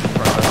on the bridge in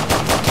front of us.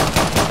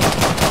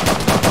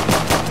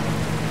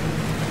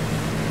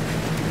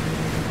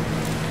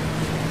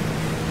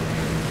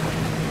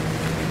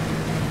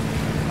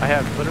 I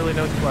have literally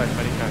no supply of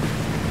any kind.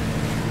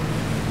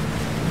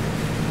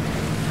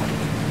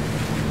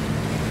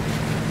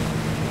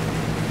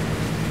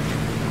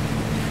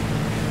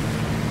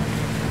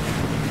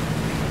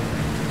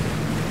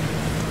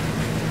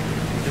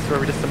 Is this where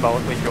we just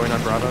symbolically join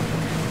on Bravo?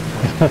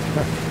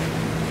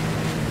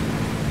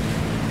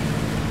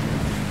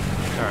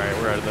 Alright,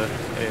 we're out of the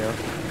AO.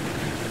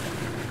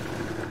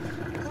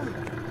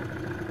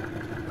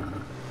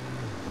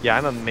 Yeah,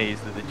 I'm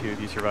amazed that the two of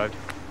you survived.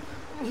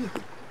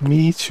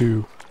 Me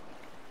too.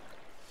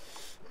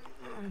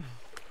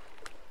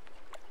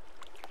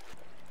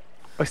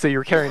 Oh, so you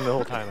were carrying the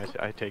whole time,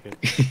 I take it.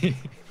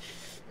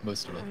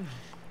 Most of it.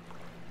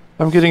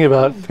 I'm getting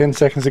about 10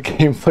 seconds a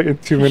game,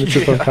 like 2 minutes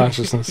of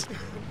unconsciousness.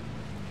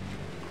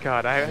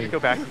 God, I have to go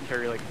back and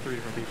carry like 3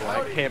 different people.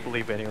 I can't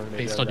believe anyone made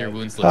Based that on your bad.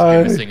 wounds list,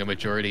 you're missing a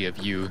majority of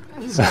you.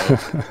 So.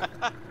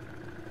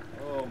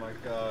 Oh my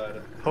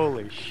god.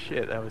 Holy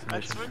shit, that was a I'd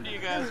mission. swim to you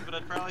guys, but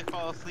I'd probably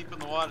fall asleep in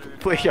the water.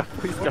 Please, yeah,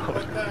 please don't.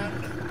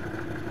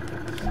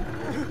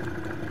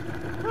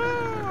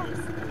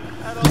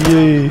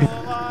 Yay.